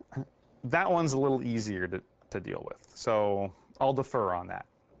that one's a little easier to deal with. So I'll defer on that.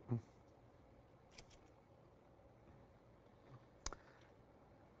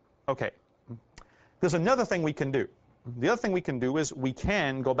 Okay. There's another thing we can do. The other thing we can do is we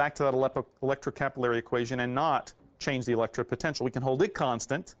can go back to that electrocapillary equation and not change the electric potential. We can hold it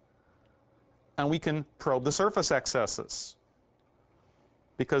constant, and we can probe the surface excesses.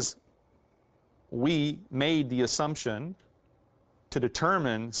 Because we made the assumption to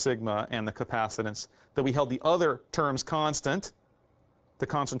determine sigma and the capacitance that we held the other terms constant, the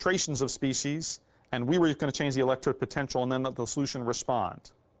concentrations of species, and we were going to change the electric potential and then let the solution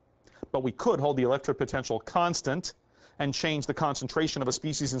respond. But we could hold the electric potential constant and change the concentration of a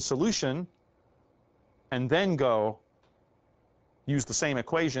species in solution and then go use the same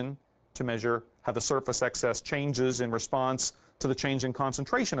equation to measure how the surface excess changes in response to the change in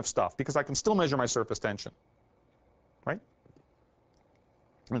concentration of stuff, because I can still measure my surface tension, right?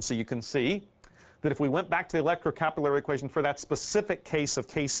 And so you can see that if we went back to the electrocapillary equation for that specific case of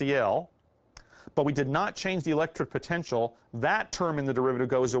KCl, but we did not change the electric potential, that term in the derivative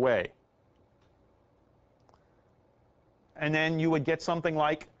goes away. And then you would get something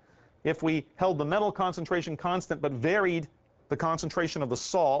like, if we held the metal concentration constant but varied the concentration of the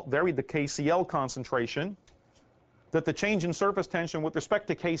salt, varied the KCl concentration, that the change in surface tension with respect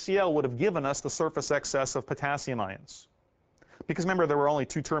to KCl would have given us the surface excess of potassium ions. Because remember, there were only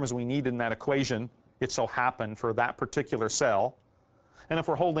two terms we needed in that equation, it so happened, for that particular cell. And if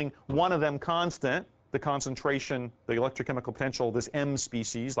we're holding one of them constant, the concentration, the electrochemical potential of this M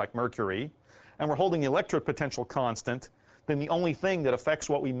species, like mercury, and we're holding the electric potential constant, then the only thing that affects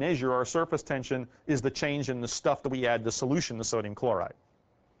what we measure, our surface tension, is the change in the stuff that we add to solution, the sodium chloride.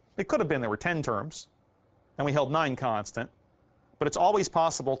 It could have been there were 10 terms, and we held 9 constant, but it's always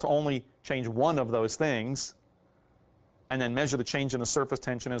possible to only change one of those things and then measure the change in the surface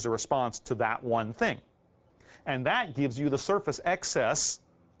tension as a response to that one thing. And that gives you the surface excess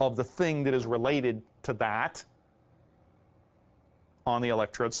of the thing that is related to that on the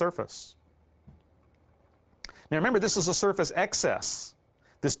electrode surface. Now remember, this is a surface excess.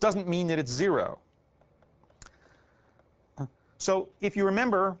 This doesn't mean that it's zero. So if you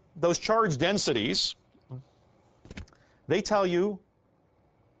remember those charge densities, they tell you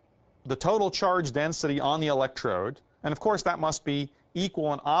the total charge density on the electrode, and of course that must be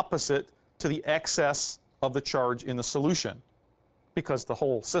equal and opposite to the excess of the charge in the solution, because the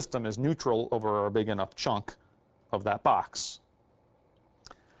whole system is neutral over a big enough chunk of that box.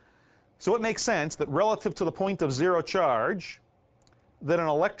 So it makes sense that relative to the point of zero charge, that an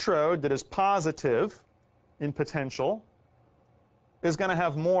electrode that is positive in potential is going to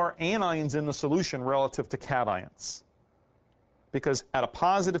have more anions in the solution relative to cations. Because at a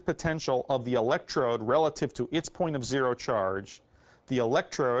positive potential of the electrode relative to its point of zero charge, the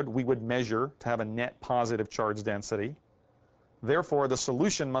electrode we would measure to have a net positive charge density. Therefore, the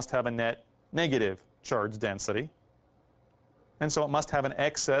solution must have a net negative charge density. And so it must have an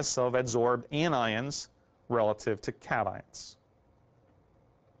excess of adsorbed anions relative to cations.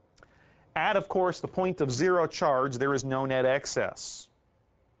 At, of course, the point of zero charge, there is no net excess.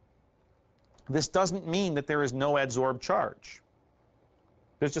 This doesn't mean that there is no adsorbed charge.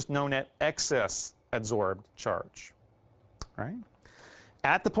 There's just no net excess adsorbed charge. Right?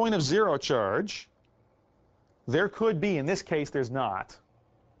 At the point of zero charge, there could be, in this case there's not.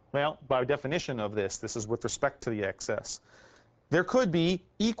 Well, by definition of this is with respect to the excess. There could be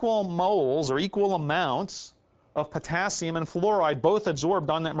equal moles or equal amounts of potassium and fluoride both adsorbed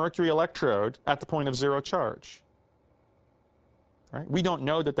on that mercury electrode at the point of zero charge. Right? We don't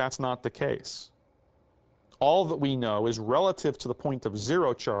know that that's not the case. All that we know is relative to the point of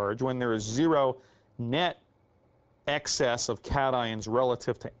zero charge, when there is zero net excess of cations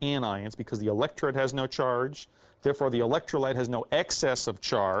relative to anions, because the electrode has no charge, therefore the electrolyte has no excess of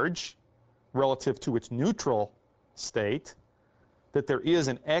charge relative to its neutral state, that there is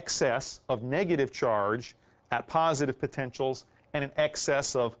an excess of negative charge at positive potentials and an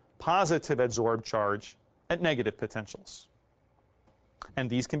excess of positive adsorbed charge at negative potentials. And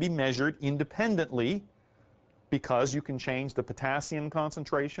these can be measured independently, because you can change the potassium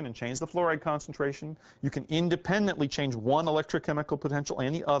concentration and change the fluoride concentration. You can independently change one electrochemical potential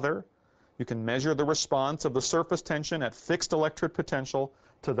and the other. You can measure the response of the surface tension at fixed electrode potential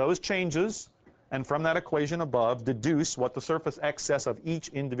to those changes, and from that equation above, deduce what the surface excess of each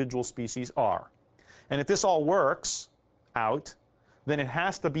individual species are. And if this all works out, then it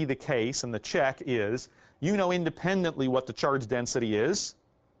has to be the case, and the check is, you know independently what the charge density is,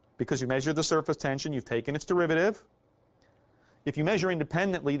 because you measure the surface tension, you've taken its derivative. If you measure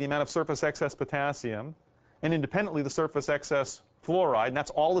independently the amount of surface excess potassium, and independently the surface excess fluoride, and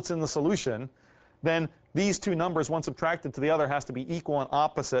that's all that's in the solution, then these two numbers, one subtracted to the other, has to be equal and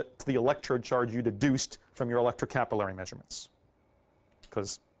opposite to the electrode charge you deduced from your electrocapillary measurements.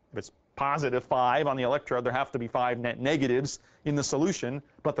 Because if it's positive 5 on the electrode, there have to be 5 net negatives in the solution,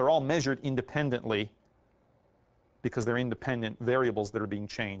 but they're all measured independently because they're independent variables that are being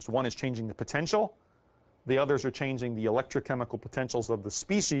changed. One is changing the potential. The others are changing the electrochemical potentials of the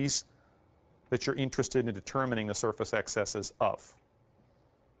species that you're interested in determining the surface excesses of.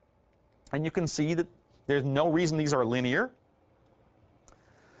 And you can see that there's no reason these are linear.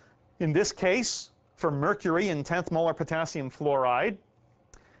 In this case, for mercury and 10th molar potassium fluoride,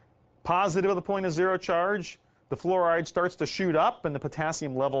 positive at the point of zero charge, the fluoride starts to shoot up and the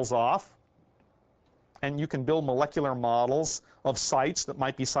potassium levels off. And you can build molecular models of sites that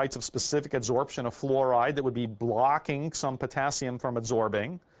might be sites of specific adsorption of fluoride that would be blocking some potassium from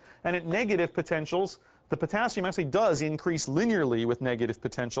adsorbing. And at negative potentials, the potassium actually does increase linearly with negative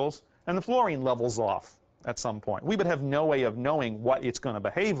potentials, and the fluorine levels off at some point. We would have no way of knowing what it's going to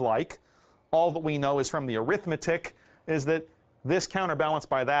behave like. All that we know is from the arithmetic is that this counterbalanced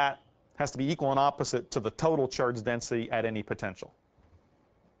by that has to be equal and opposite to the total charge density at any potential.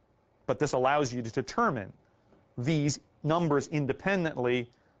 But this allows you to determine these numbers independently,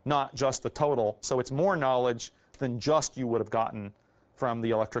 not just the total. So it's more knowledge than just you would have gotten from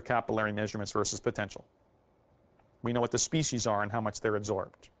the electrocapillary measurements versus potential. We know what the species are and how much they're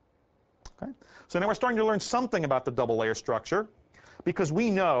absorbed. Okay? So now we're starting to learn something about the double layer structure, because we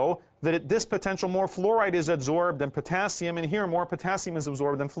know that at this potential more fluoride is absorbed than potassium, and here more potassium is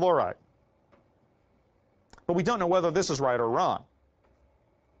absorbed than fluoride. But we don't know whether this is right or wrong.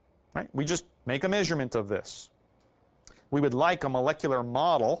 Right? We just make a measurement of this. We would like a molecular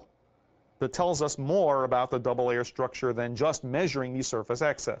model that tells us more about the double layer structure than just measuring these surface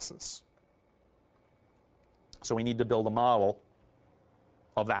excesses. So we need to build a model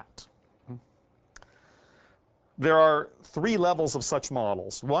of that. There are 3 levels of such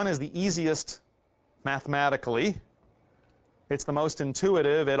models. One is the easiest mathematically. It's the most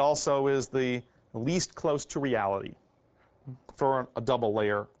intuitive. It also is the least close to reality for a double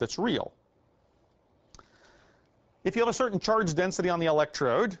layer that's real. If you have a certain charge density on the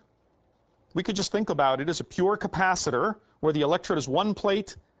electrode, we could just think about it as a pure capacitor where the electrode is one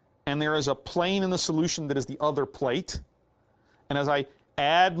plate and there is a plane in the solution that is the other plate. And as I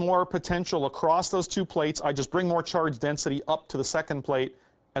add more potential across those 2 plates, I just bring more charge density up to the second plate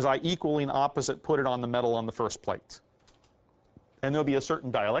as I equally and opposite put it on the metal on the first plate. And there'll be a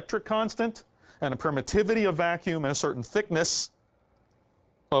certain dielectric constant and a permittivity of vacuum and a certain thickness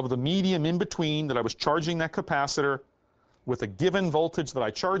of the medium in between that I was charging that capacitor with a given voltage that I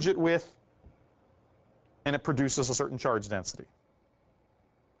charge it with, and it produces a certain charge density.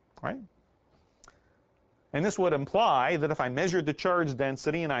 Right? And this would imply that if I measured the charge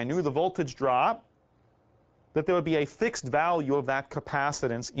density and I knew the voltage drop, that there would be a fixed value of that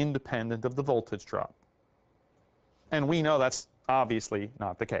capacitance independent of the voltage drop. And we know that's obviously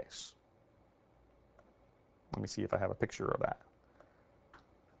not the case. Let me see if I have a picture of that.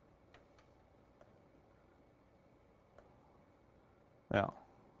 Now,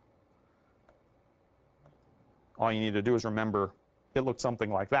 all you need to do is remember it looked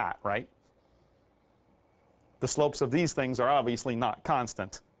something like that, right? The slopes of these things are obviously not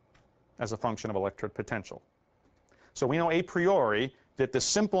constant as a function of electrode potential. So we know a priori that this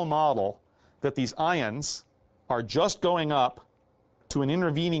simple model that these ions are just going up to an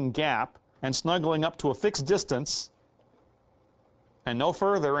intervening gap and snuggling up to a fixed distance and no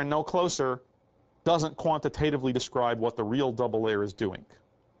further and no closer doesn't quantitatively describe what the real double layer is doing.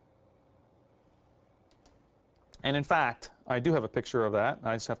 And in fact, I do have a picture of that.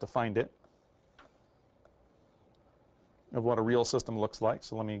 I just have to find it, of what a real system looks like.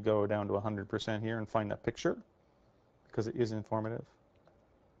 So let me go down to 100% here and find that picture, because it is informative.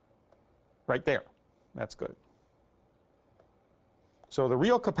 Right there. That's good. So the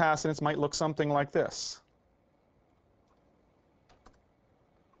real capacitance might look something like this.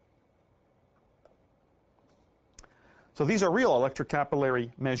 So these are real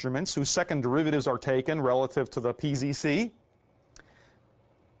electrocapillary measurements whose second derivatives are taken relative to the PZC.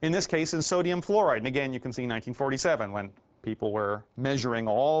 In this case, is sodium fluoride. And again, you can see 1947 when people were measuring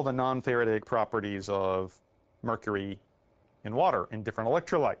all the non-Faradaic properties of mercury in water in different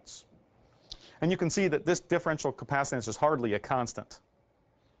electrolytes. And you can see that this differential capacitance is hardly a constant.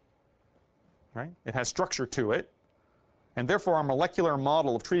 Right? It has structure to it. And therefore, our molecular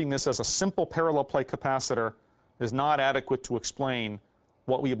model of treating this as a simple parallel plate capacitor is not adequate to explain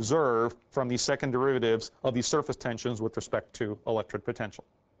what we observe from these second derivatives of these surface tensions with respect to electrode potential.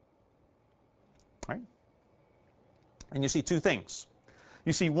 Right? And you see 2 things.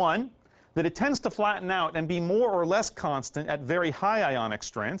 You see, one, that it tends to flatten out and be more or less constant at very high ionic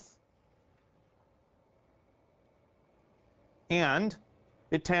strength. And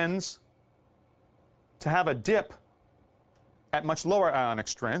it tends to have a dip at much lower ionic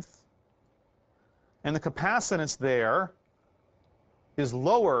strength. And the capacitance there is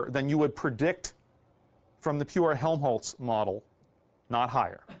lower than you would predict from the pure Helmholtz model, not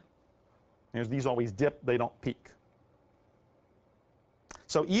higher. These always dip, they don't peak.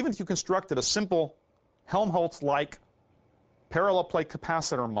 So even if you constructed a simple Helmholtz-like parallel plate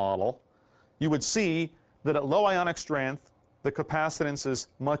capacitor model, you would see that at low ionic strength, the capacitance is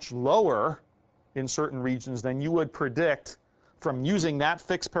much lower in certain regions than you would predict from using that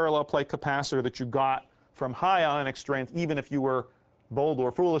fixed parallel plate capacitor that you got from high ionic strength, even if you were bold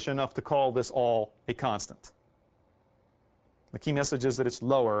or foolish enough to call this all a constant. The key message is that it's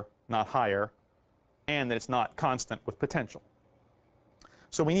lower, not higher. and that it's not constant with potential.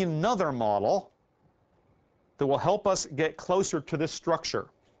 So we need another model that will help us get closer to this structure.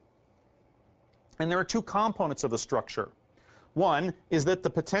 And there are two components of the structure. One is that the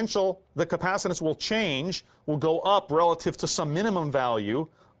potential, the capacitance will change, will go up relative to some minimum value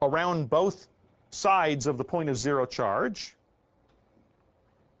around both sides of the point of zero charge.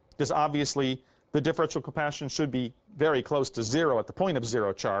 Because obviously the differential capacitance should be very close to zero at the point of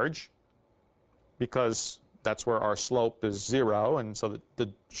zero charge, because that's where our slope is zero, and so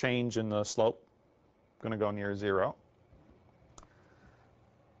the change in the slope is going to go near zero.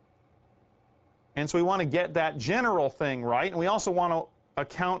 And so we want to get that general thing right, and we also want to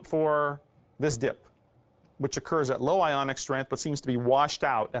account for this dip, which occurs at low ionic strength but seems to be washed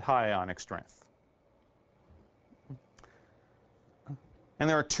out at high ionic strength. And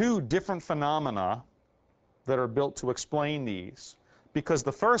there are two different phenomena that are built to explain these, because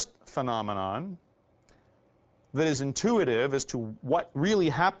the first phenomenon that is intuitive as to what really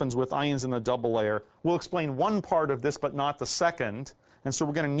happens with ions in the double layer will explain one part of this but not the second. And so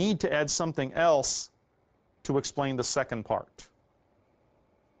we're going to need to add something else to explain the second part.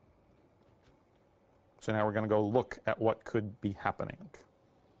 So now we're going to go look at what could be happening.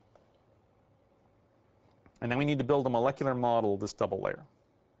 And then we need to build a molecular model of this double layer.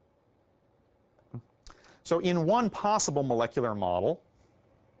 So in one possible molecular model,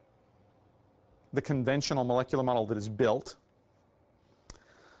 the conventional molecular model that is built,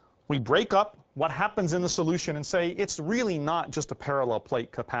 we break up what happens in the solution and say it's really not just a parallel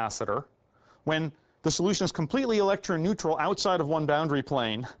plate capacitor. When the solution is completely electroneutral outside of one boundary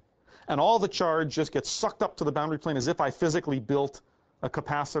plane, and all the charge just gets sucked up to the boundary plane as if I physically built a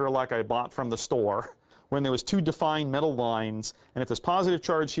capacitor like I bought from the store, when there was two defined metal lines, and if there's positive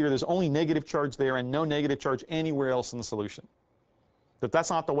charge here, there's only negative charge there and no negative charge anywhere else in the solution. That's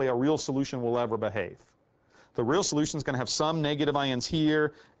not the way a real solution will ever behave. The real solution is going to have some negative ions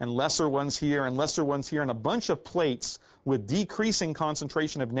here, and lesser ones here, and lesser ones here, and a bunch of plates with decreasing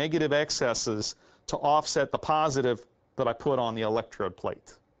concentration of negative excesses to offset the positive that I put on the electrode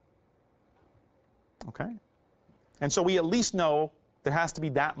plate. Okay? And so we at least know there has to be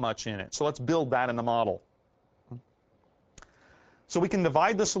that much in it. So let's build that in the model. So we can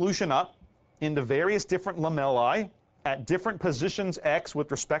divide the solution up into various different lamellae at different positions x with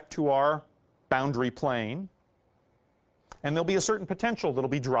respect to our boundary plane. And there'll be a certain potential that'll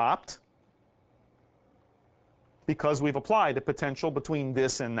be dropped because we've applied a potential between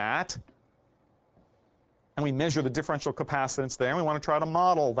this and that. And we measure the differential capacitance there, and we want to try to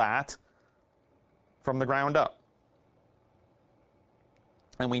model that from the ground up.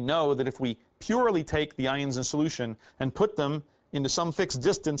 And we know that if we purely take the ions in solution and put them into some fixed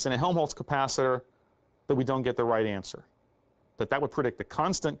distance in a Helmholtz capacitor, that we don't get the right answer. That would predict a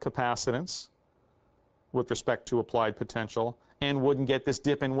constant capacitance with respect to applied potential, and wouldn't get this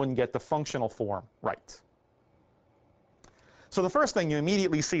dip and wouldn't get the functional form right. So the first thing you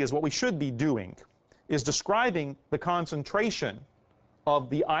immediately see is what we should be doing is describing the concentration of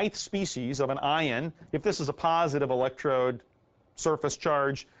the ith species of an ion. If this is a positive electrode surface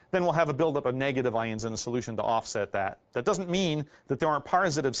charge, then we'll have a buildup of negative ions in the solution to offset that. That doesn't mean that there aren't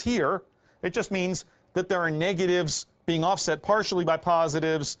positives here. It just means that there are negatives being offset partially by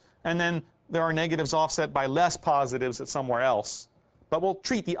positives, and then there are negatives offset by less positives at somewhere else. But we'll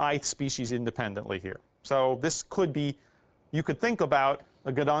treat the ith species independently here. So this could be, you could think about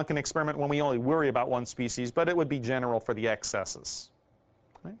a Gedanken experiment when we only worry about one species, but it would be general for the excesses.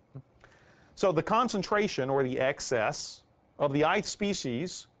 Okay? So the concentration, or the excess, of the ith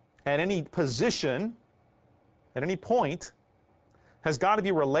species at any position, at any point, has got to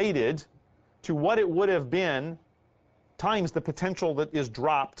be related to what it would have been times the potential that is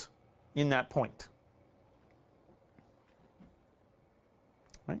dropped in that point.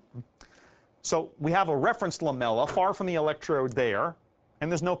 Right? So we have a reference lamella far from the electrode there,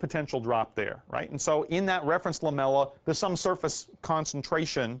 and there's no potential drop there, right? And so in that reference lamella, there's some surface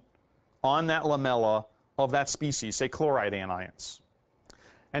concentration on that lamella of that species, say chloride anions.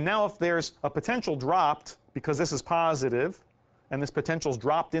 And now if there's a potential dropped, because this is positive, and this potential's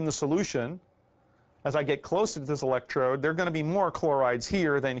dropped in the solution, as I get closer to this electrode, there are going to be more chlorides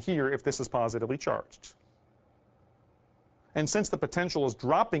here than here if this is positively charged. And since the potential is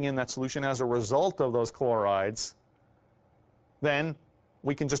dropping in that solution as a result of those chlorides, then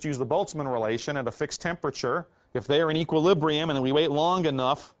we can just use the Boltzmann relation at a fixed temperature. If they're in equilibrium and then we wait long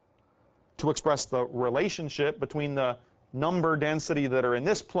enough to express the relationship between the number density that are in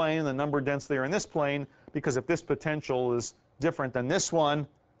this plane and the number density that are in this plane, because if this potential is different than this one,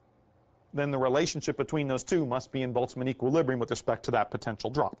 then the relationship between those two must be in Boltzmann equilibrium with respect to that potential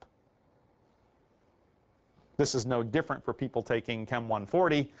drop. This is no different for people taking Chem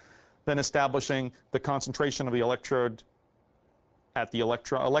 140 than establishing the concentration of the electrode at the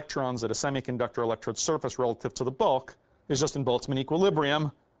electrons at a semiconductor electrode surface relative to the bulk is just in Boltzmann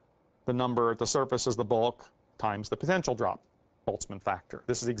equilibrium. The number at the surface is the bulk times the potential drop, Boltzmann factor.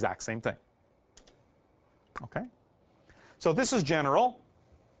 This is the exact same thing. Okay? So this is general.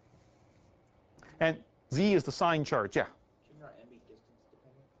 And Z is the sign charge. Yeah? Shouldn't our M be distance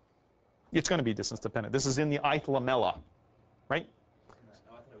dependent? It's going to be distance dependent. This is in the ith lamella, right? No,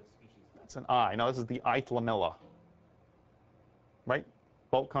 I thought it was species. It's an I. No, this is the ith lamella, right?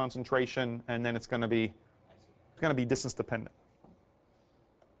 Bulk concentration, and then it's going to be distance dependent,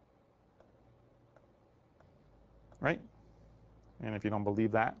 right? And if you don't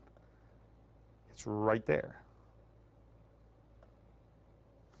believe that, it's right there.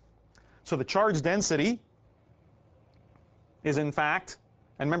 So the charge density is in fact,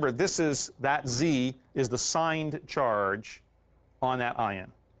 and remember this is, that Z is the signed charge on that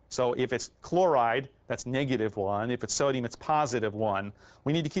ion. So if it's chloride, that's -1. If it's sodium, it's +1.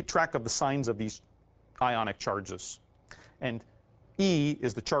 We need to keep track of the signs of these ionic charges. And E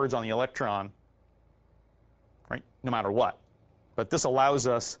is the charge on the electron, right, no matter what. But this allows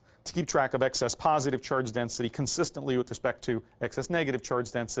us to keep track of excess positive charge density consistently with respect to excess negative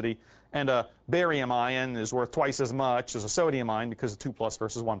charge density. And a barium ion is worth twice as much as a sodium ion because of 2+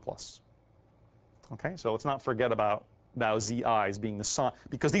 versus 1+. Okay, so let's not forget about now ZIs being the sign,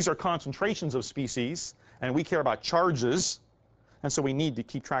 because these are concentrations of species, and we care about charges. And so we need to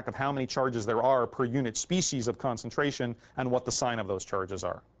keep track of how many charges there are per unit species of concentration and what the sign of those charges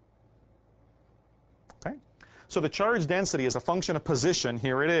are. Okay? So the charge density is a function of position.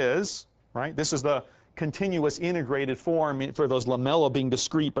 Here it is, right? This is the continuous integrated form for those lamella being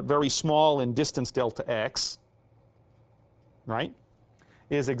discrete but very small in distance delta x, right?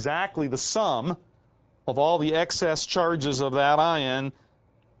 Is exactly the sum of all the excess charges of that ion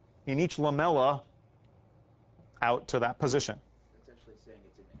in each lamella out to that position. That's actually saying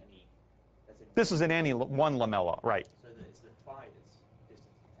it's in any. This is in any one lamella, right? So it's the phi that's distance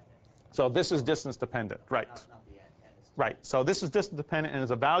dependent. So this is distance dependent, right? Not the n. Right. So this is distance dependent and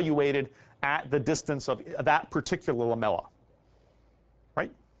is evaluated at the distance of that particular lamella.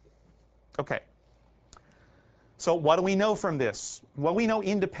 Right? Okay. So what do we know from this? Well, we know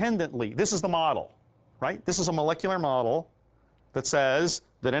independently. This is the model, right? This is a molecular model that says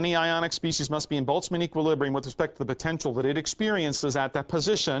that any ionic species must be in Boltzmann equilibrium with respect to the potential that it experiences at that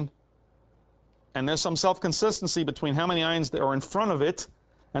position. And there's some self-consistency between how many ions that are in front of it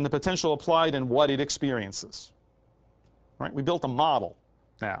and the potential applied and what it experiences. Right? We built a model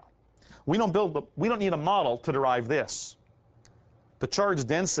now. We don't need a model to derive this. The charge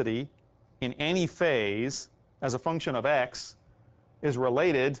density in any phase as a function of x is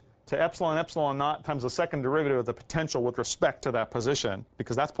related to epsilon epsilon naught times the second derivative of the potential with respect to that position,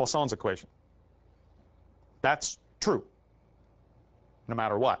 because that's Poisson's equation. That's true, no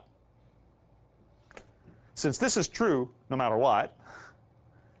matter what. Since this is true no matter what,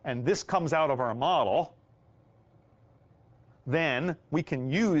 and this comes out of our model, then we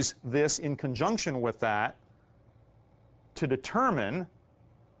can use this in conjunction with that to determine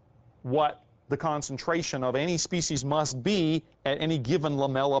what the concentration of any species must be at any given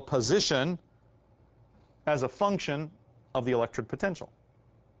lamella position as a function of the electric potential.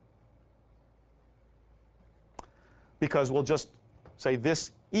 Because we'll just say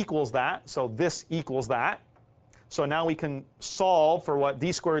this equals that, so this equals that. So now we can solve for what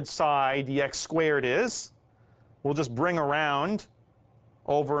d squared psi dx squared is. We'll just bring around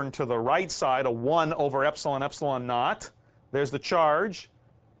over and to the right side a 1 over epsilon epsilon naught. There's the charge.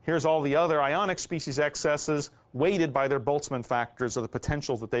 Here's all the other ionic species excesses weighted by their Boltzmann factors of the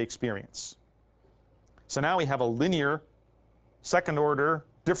potentials that they experience. So now we have a linear second order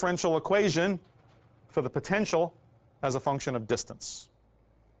differential equation for the potential as a function of distance.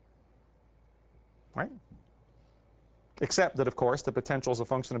 Right? Except that, of course, the potential as a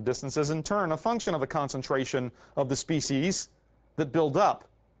function of distance is in turn a function of the concentration of the species that build up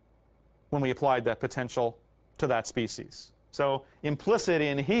when we applied that potential to that species. So implicit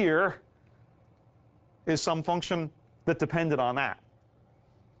in here is some function that depended on that.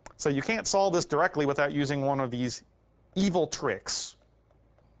 So you can't solve this directly without using one of these evil tricks.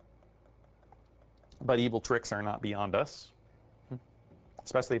 But evil tricks are not beyond us,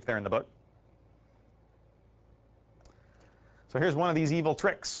 especially if they're in the book. So here's one of these evil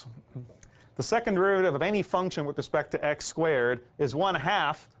tricks. The second derivative of any function with respect to x squared is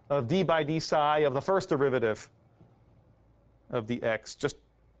 1/2 of d by d psi of the first derivative of the x. Just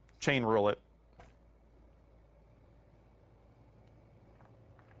chain rule it.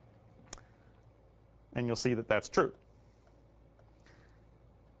 And you'll see that that's true.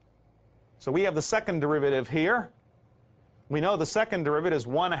 So we have the second derivative here. We know the second derivative is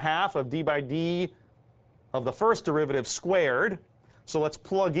 1/2 of d by d of the first derivative squared. So let's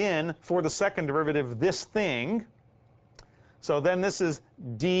plug in for the second derivative this thing. So then this is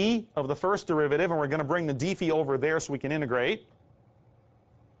d of the first derivative, and we're going to bring the d phi over there so we can integrate.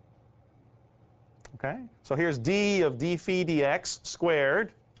 Okay, so here's d of d phi dx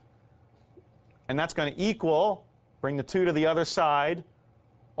squared, and that's going to equal, bring the 2 to the other side,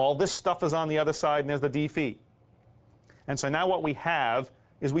 all this stuff is on the other side, and there's the d phi. And so now what we have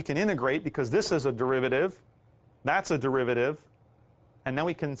is we can integrate, because this is a derivative, that's a derivative, and now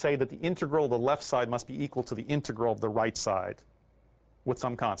we can say that the integral of the left side must be equal to the integral of the right side with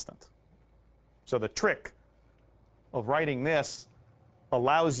some constant. So the trick of writing this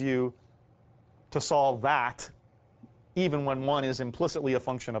allows you to solve that even when one is implicitly a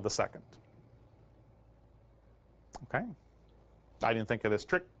function of the second. Okay? I didn't think of this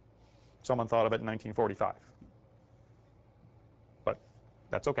trick. Someone thought of it in 1945. But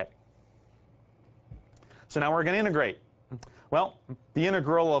that's okay. So now we're going to integrate. Well, the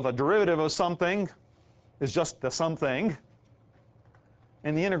integral of a derivative of something is just the something.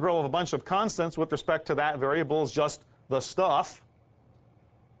 And the integral of a bunch of constants with respect to that variable is just the stuff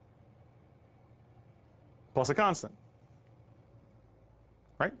plus a constant.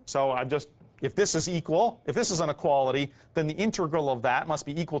 Right? So I just, if this is equal, if this is an equality, then the integral of that must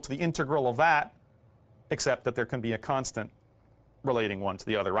be equal to the integral of that, except that there can be a constant relating one to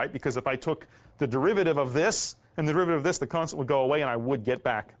the other, right? Because if I took the derivative of this and the derivative of this, the constant would go away and I would get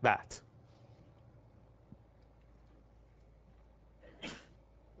back that.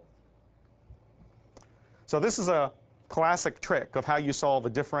 So this is a classic trick of how you solve a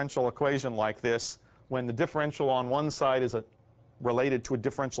differential equation like this when the differential on one side is related to a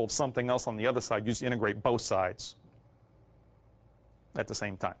differential of something else on the other side. You just integrate both sides at the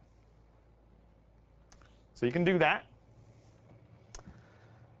same time. So you can do that.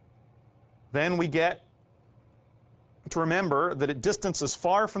 Then we get to remember that at distances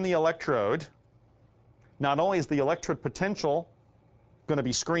far from the electrode, not only is the electrode potential going to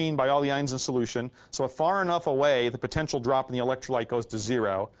be screened by all the ions in solution, so if far enough away, the potential drop in the electrolyte goes to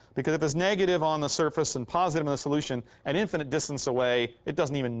 0. Because if it's negative on the surface and positive in the solution, at infinite distance away, it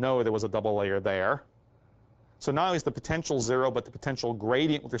doesn't even know there was a double layer there. So not only is the potential 0, but the potential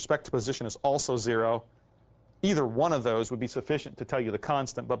gradient with respect to position is also 0. Either one of those would be sufficient to tell you the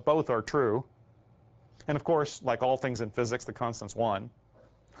constant, but both are true. And of course, like all things in physics, the constant's 1.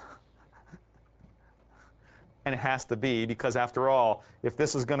 And it has to be, because after all, if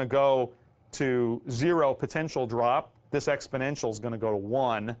this is going to go to 0 potential drop, this exponential is going to go to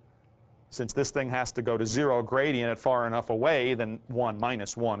 1. Since this thing has to go to 0 gradient at far enough away, then 1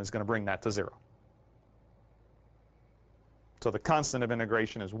 minus 1 is going to bring that to 0. So the constant of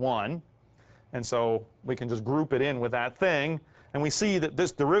integration is 1. And so we can just group it in with that thing. And we see that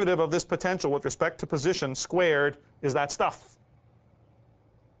this derivative of this potential with respect to position squared is that stuff.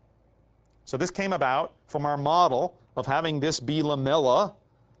 So this came about from our model of having this be lamella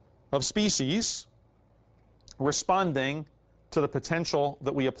of species responding to the potential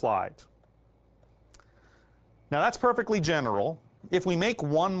that we applied. Now that's perfectly general. If we make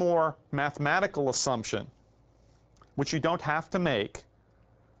one more mathematical assumption, which you don't have to make,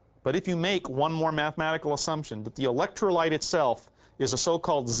 but if you make one more mathematical assumption that the electrolyte itself is a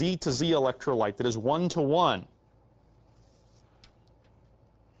so-called Z to Z electrolyte that is 1-to-1,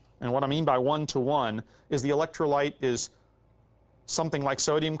 and what I mean by 1-to-1 is the electrolyte is something like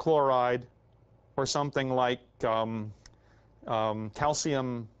sodium chloride or something like calcium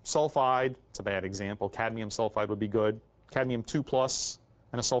sulfide. It's a bad example. Cadmium sulfide would be good. Cadmium 2+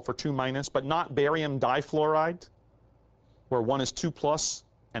 and a sulfur 2-, but not barium difluoride, where 1 is 2+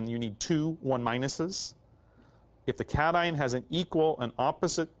 and you need 2 1-. If the cation has an equal and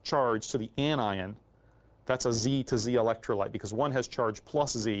opposite charge to the anion, that's a Z to Z electrolyte, because one has charge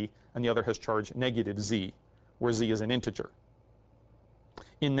plus Z and the other has charge negative Z, where Z is an integer.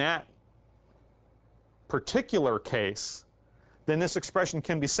 In that particular case, then this expression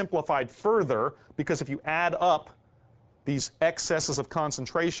can be simplified further, because if you add up these excesses of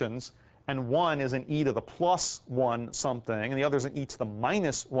concentrations, and one is an e to the +1 something, and the other is an e to the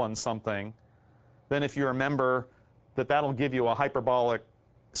 -1 something, then if you remember that that'll give you a hyperbolic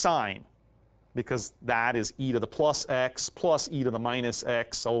sign, because that is e to the +x plus e to the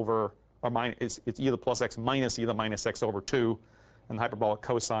 -x over, or it's e to the +x minus e to the -x over 2, and the hyperbolic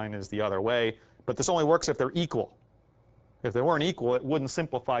cosine is the other way. But this only works if they're equal. If they weren't equal, it wouldn't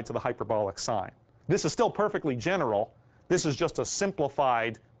simplify to the hyperbolic sign. This is still perfectly general. This is just a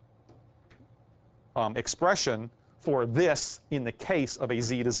simplified expression for this in the case of a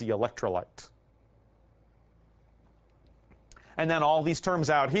Z to Z electrolyte. And then all these terms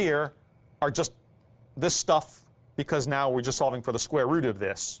out here are just this stuff, because now we're just solving for the square root of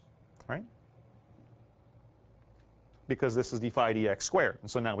this, right? Because this is d phi dx squared. And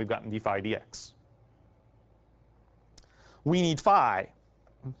so now we've gotten d phi dx. We need phi.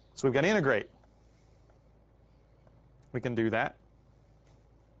 So we've got to integrate. We can do that.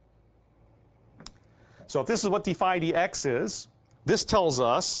 So if this is what d phi dx is, this tells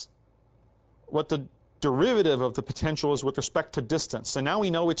us what the derivative of the potential is with respect to distance. So now we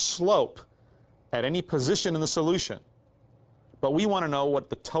know its slope at any position in the solution. But we want to know what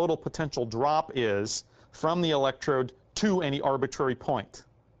the total potential drop is from the electrode to any arbitrary point.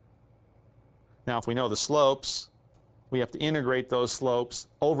 Now, if we know the slopes, we have to integrate those slopes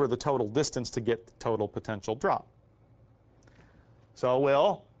over the total distance to get the total potential drop. So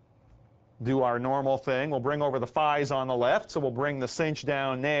we'll do our normal thing. We'll bring over the phi's on the left. So we'll bring the cinch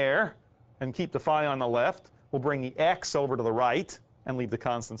down there and keep the phi on the left. We'll bring the x over to the right and leave the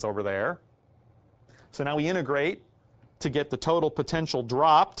constants over there. So now we integrate to get the total potential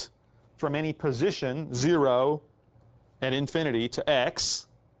dropped from any position, 0 at infinity, to x.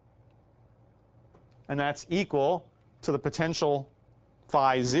 And that's equal to the potential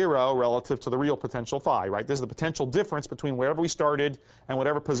phi 0 relative to the real potential phi, right? This is the potential difference between wherever we started and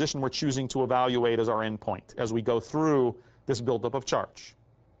whatever position we're choosing to evaluate as our endpoint as we go through this buildup of charge.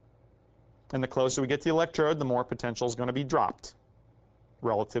 And the closer we get to the electrode, the more potential is going to be dropped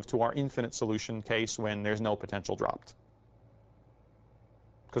relative to our infinite solution case when there's no potential dropped.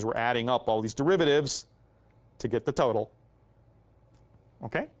 Because we're adding up all these derivatives to get the total.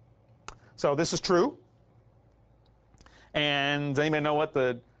 Okay? So this is true. And does anybody know what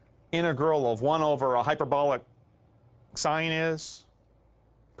the integral of 1 over a hyperbolic sine is?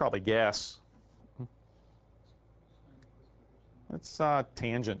 Probably guess. It's a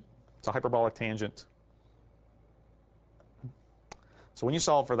tangent. It's a hyperbolic tangent. So when you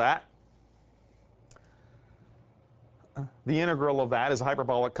solve for that, the integral of that is a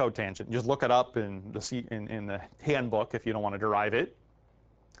hyperbolic cotangent. Just look it up in the handbook if you don't want to derive it.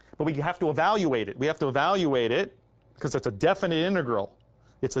 But we have to evaluate it. We have to evaluate it because it's a definite integral.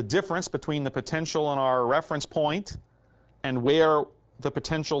 It's a difference between the potential on our reference point and where the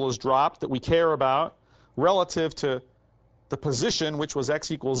potential is dropped that we care about relative to the position, which was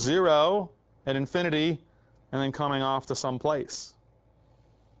x equals 0 at infinity, and then coming off to some place.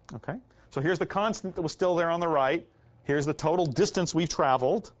 Okay? So here's the constant that was still there on the right. Here's the total distance we've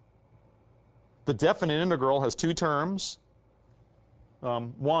traveled. The definite integral has two terms.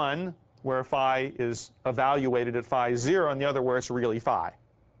 One where phi is evaluated at phi 0, and the other where it's really phi.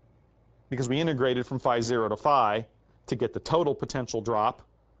 Because we integrated from phi 0 to phi to get the total potential drop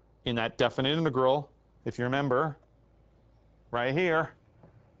in that definite integral. If you remember, right here,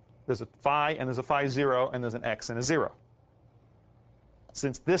 there's a phi and there's a phi 0 and there's an x and a 0.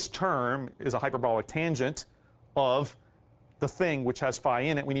 Since this term is a hyperbolic tangent of the thing which has phi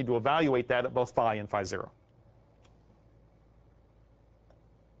in it, we need to evaluate that at both phi and phi 0.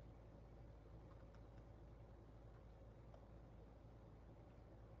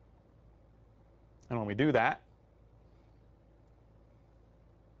 And when we do that,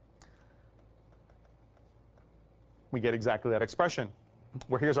 we get exactly that expression,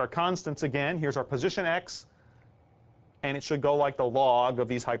 where here's our constants again, here's our position x, and it should go like the log of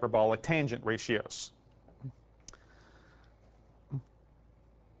these hyperbolic tangent ratios.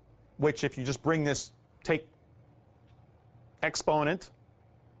 Which, if you just bring this, take exponent,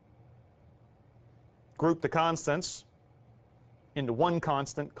 group the constants into one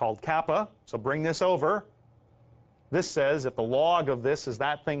constant called kappa. So bring this over. This says if the log of this is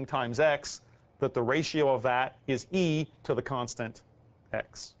that thing times x, that the ratio of that is e to the constant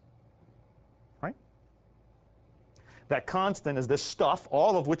x. Right? That constant is this stuff,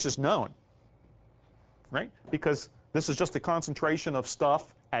 all of which is known. Right? Because this is just the concentration of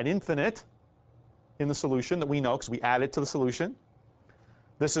stuff at infinite in the solution that we know because we add it to the solution.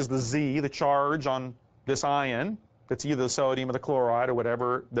 This is the z, the charge on this ion. It's either the sodium or the chloride or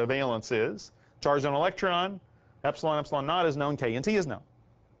whatever the valence is. Charge on an electron, epsilon, epsilon naught is known, K and T is known.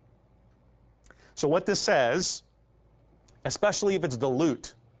 So what this says, especially if it's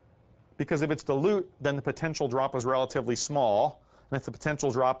dilute, because if it's dilute, then the potential drop is relatively small. And if the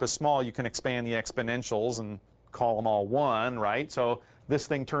potential drop is small, you can expand the exponentials and call them all 1, right? So this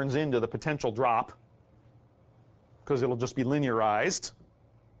thing turns into the potential drop because it'll just be linearized.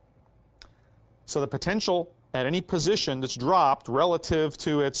 So the potential at any position that's dropped relative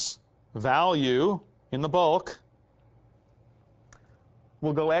to its value in the bulk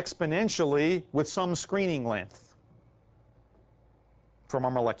will go exponentially with some screening length from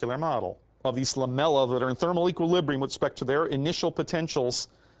our molecular model of these lamella that are in thermal equilibrium with respect to their initial potentials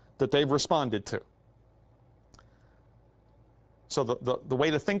that they've responded to. So the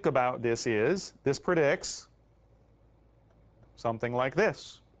way to think about this is, this predicts something like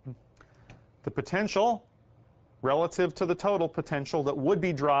this. The potential relative to the total potential that would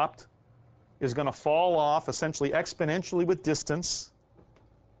be dropped is going to fall off essentially exponentially with distance,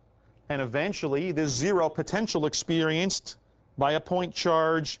 and eventually there's zero potential experienced by a point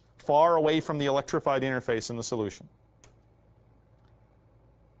charge far away from the electrified interface in the solution.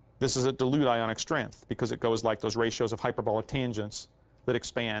 This is at dilute ionic strength because it goes like those ratios of hyperbolic tangents that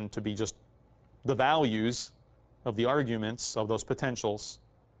expand to be just the values of the arguments of those potentials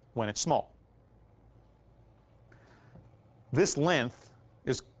when it's small. This length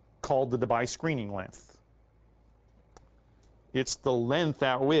is called the Debye screening length. It's the length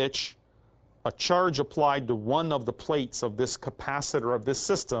at which a charge applied to one of the plates of this capacitor of this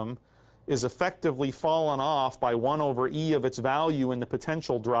system is effectively fallen off by 1 over E of its value and the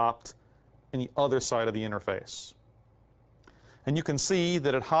potential dropped in the other side of the interface. And you can see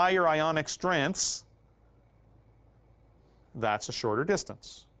that at higher ionic strengths, that's a shorter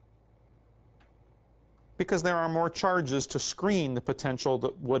distance, because there are more charges to screen the potential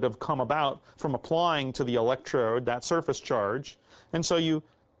that would have come about from applying to the electrode that surface charge. And so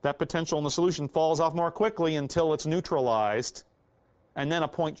that potential in the solution falls off more quickly until it's neutralized, and then a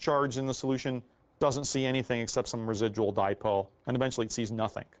point charge in the solution doesn't see anything except some residual dipole, and eventually it sees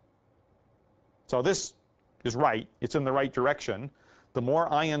nothing. So this is right. It's in the right direction. The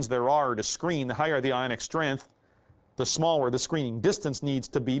more ions there are to screen, the higher the ionic strength, the smaller the screening distance needs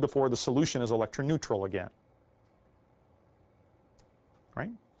to be before the solution is electroneutral again.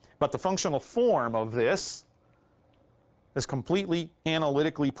 Right? But the functional form of this is completely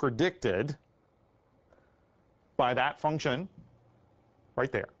analytically predicted by that function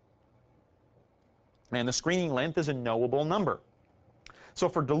right there. And the screening length is a knowable number. So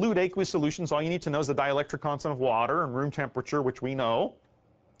for dilute aqueous solutions, all you need to know is the dielectric constant of water and room temperature, which we know.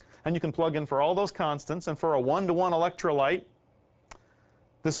 And you can plug in for all those constants. And for a 1-to-1 electrolyte,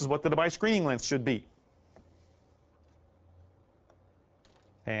 this is what the Debye screening length should be.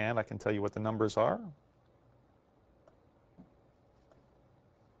 And I can tell you what the numbers are.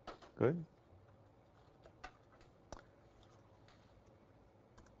 Good.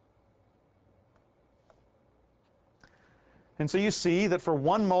 And so you see that for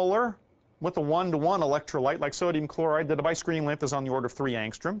 1 molar with a 1-to-1 electrolyte like sodium chloride, the Debye screening length is on the order of 3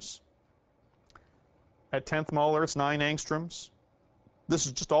 angstroms. At 10th molar, it's 9 angstroms. This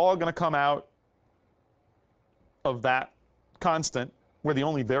is just all going to come out of that constant, where the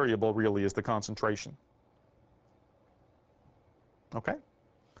only variable really is the concentration. Okay?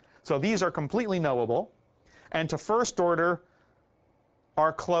 So these are completely knowable, and to first order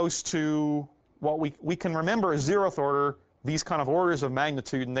are close to what we can remember as 0th order, these kind of orders of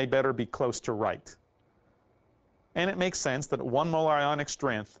magnitude, and they better be close to right. And it makes sense that at 1 molar ionic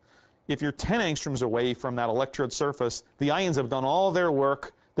strength, if you're 10 angstroms away from that electrode surface, the ions have done all their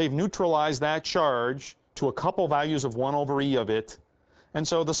work. They've neutralized that charge to a couple values of 1 over E of it, and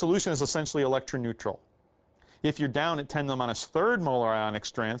so the solution is essentially electroneutral. If you're down at 10 to the minus 3rd molar ionic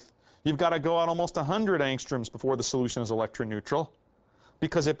strength, you've got to go out almost 100 angstroms before the solution is electroneutral.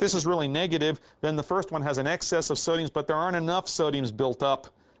 Because if this is really negative, then the first one has an excess of sodiums, but there aren't enough sodiums built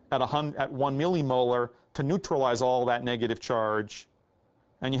up at 1 millimolar to neutralize all that negative charge.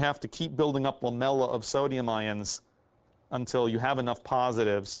 And you have to keep building up lamella of sodium ions until you have enough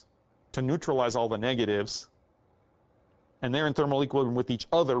positives to neutralize all the negatives. And they're in thermal equilibrium with each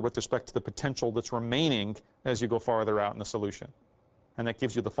other with respect to the potential that's remaining as you go farther out in the solution. And that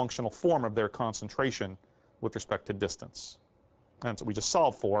gives you the functional form of their concentration with respect to distance. And that's what we just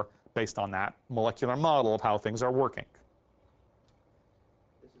solved for based on that molecular model of how things are working.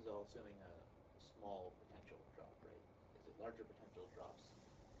 This is all assuming a small potential drop, right? Because if larger potential drops,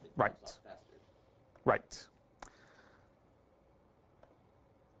 it Right. drops off faster. Right.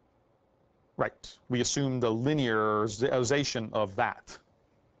 Right. We assume the linearization of that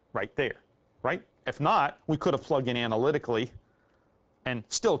right there. Right? If not, we could have plugged in analytically and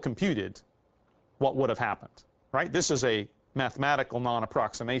still computed what would have happened. Right? This is a mathematical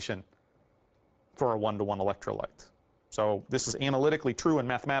non-approximation for a 1-to-1 electrolyte. So this is analytically true, and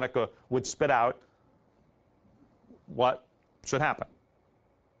Mathematica would spit out what should happen.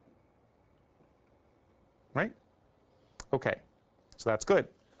 Right? Okay. So that's good.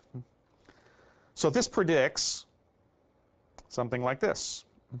 So this predicts something like this.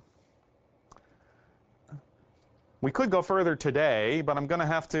 We could go further today, but I'm going to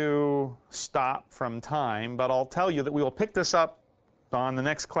have to stop from time. But I'll tell you that we will pick this up on the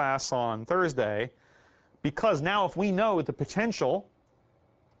next class on Thursday, because now if we know the potential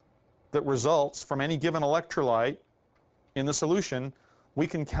that results from any given electrolyte in the solution, we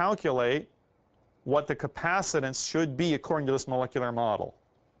can calculate what the capacitance should be according to this molecular model.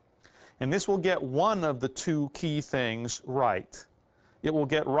 And this will get one of the two key things right. It will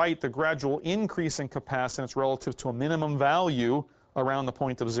get right the gradual increase in capacitance relative to a minimum value around the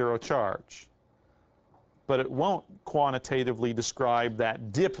point of zero charge. But it won't quantitatively describe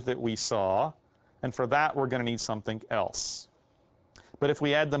that dip that we saw, and for that we're going to need something else. But if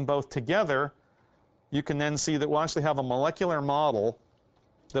we add them both together, you can then see that we'll actually have a molecular model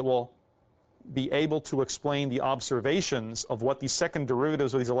that will be able to explain the observations of what these second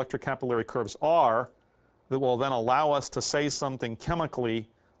derivatives of these electrocapillary curves are, that will then allow us to say something chemically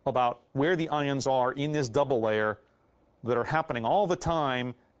about where the ions are in this double layer that are happening all the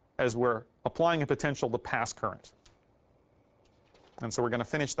time as we're applying a potential to pass current. And so we're going to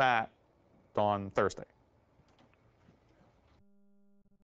finish that on Thursday.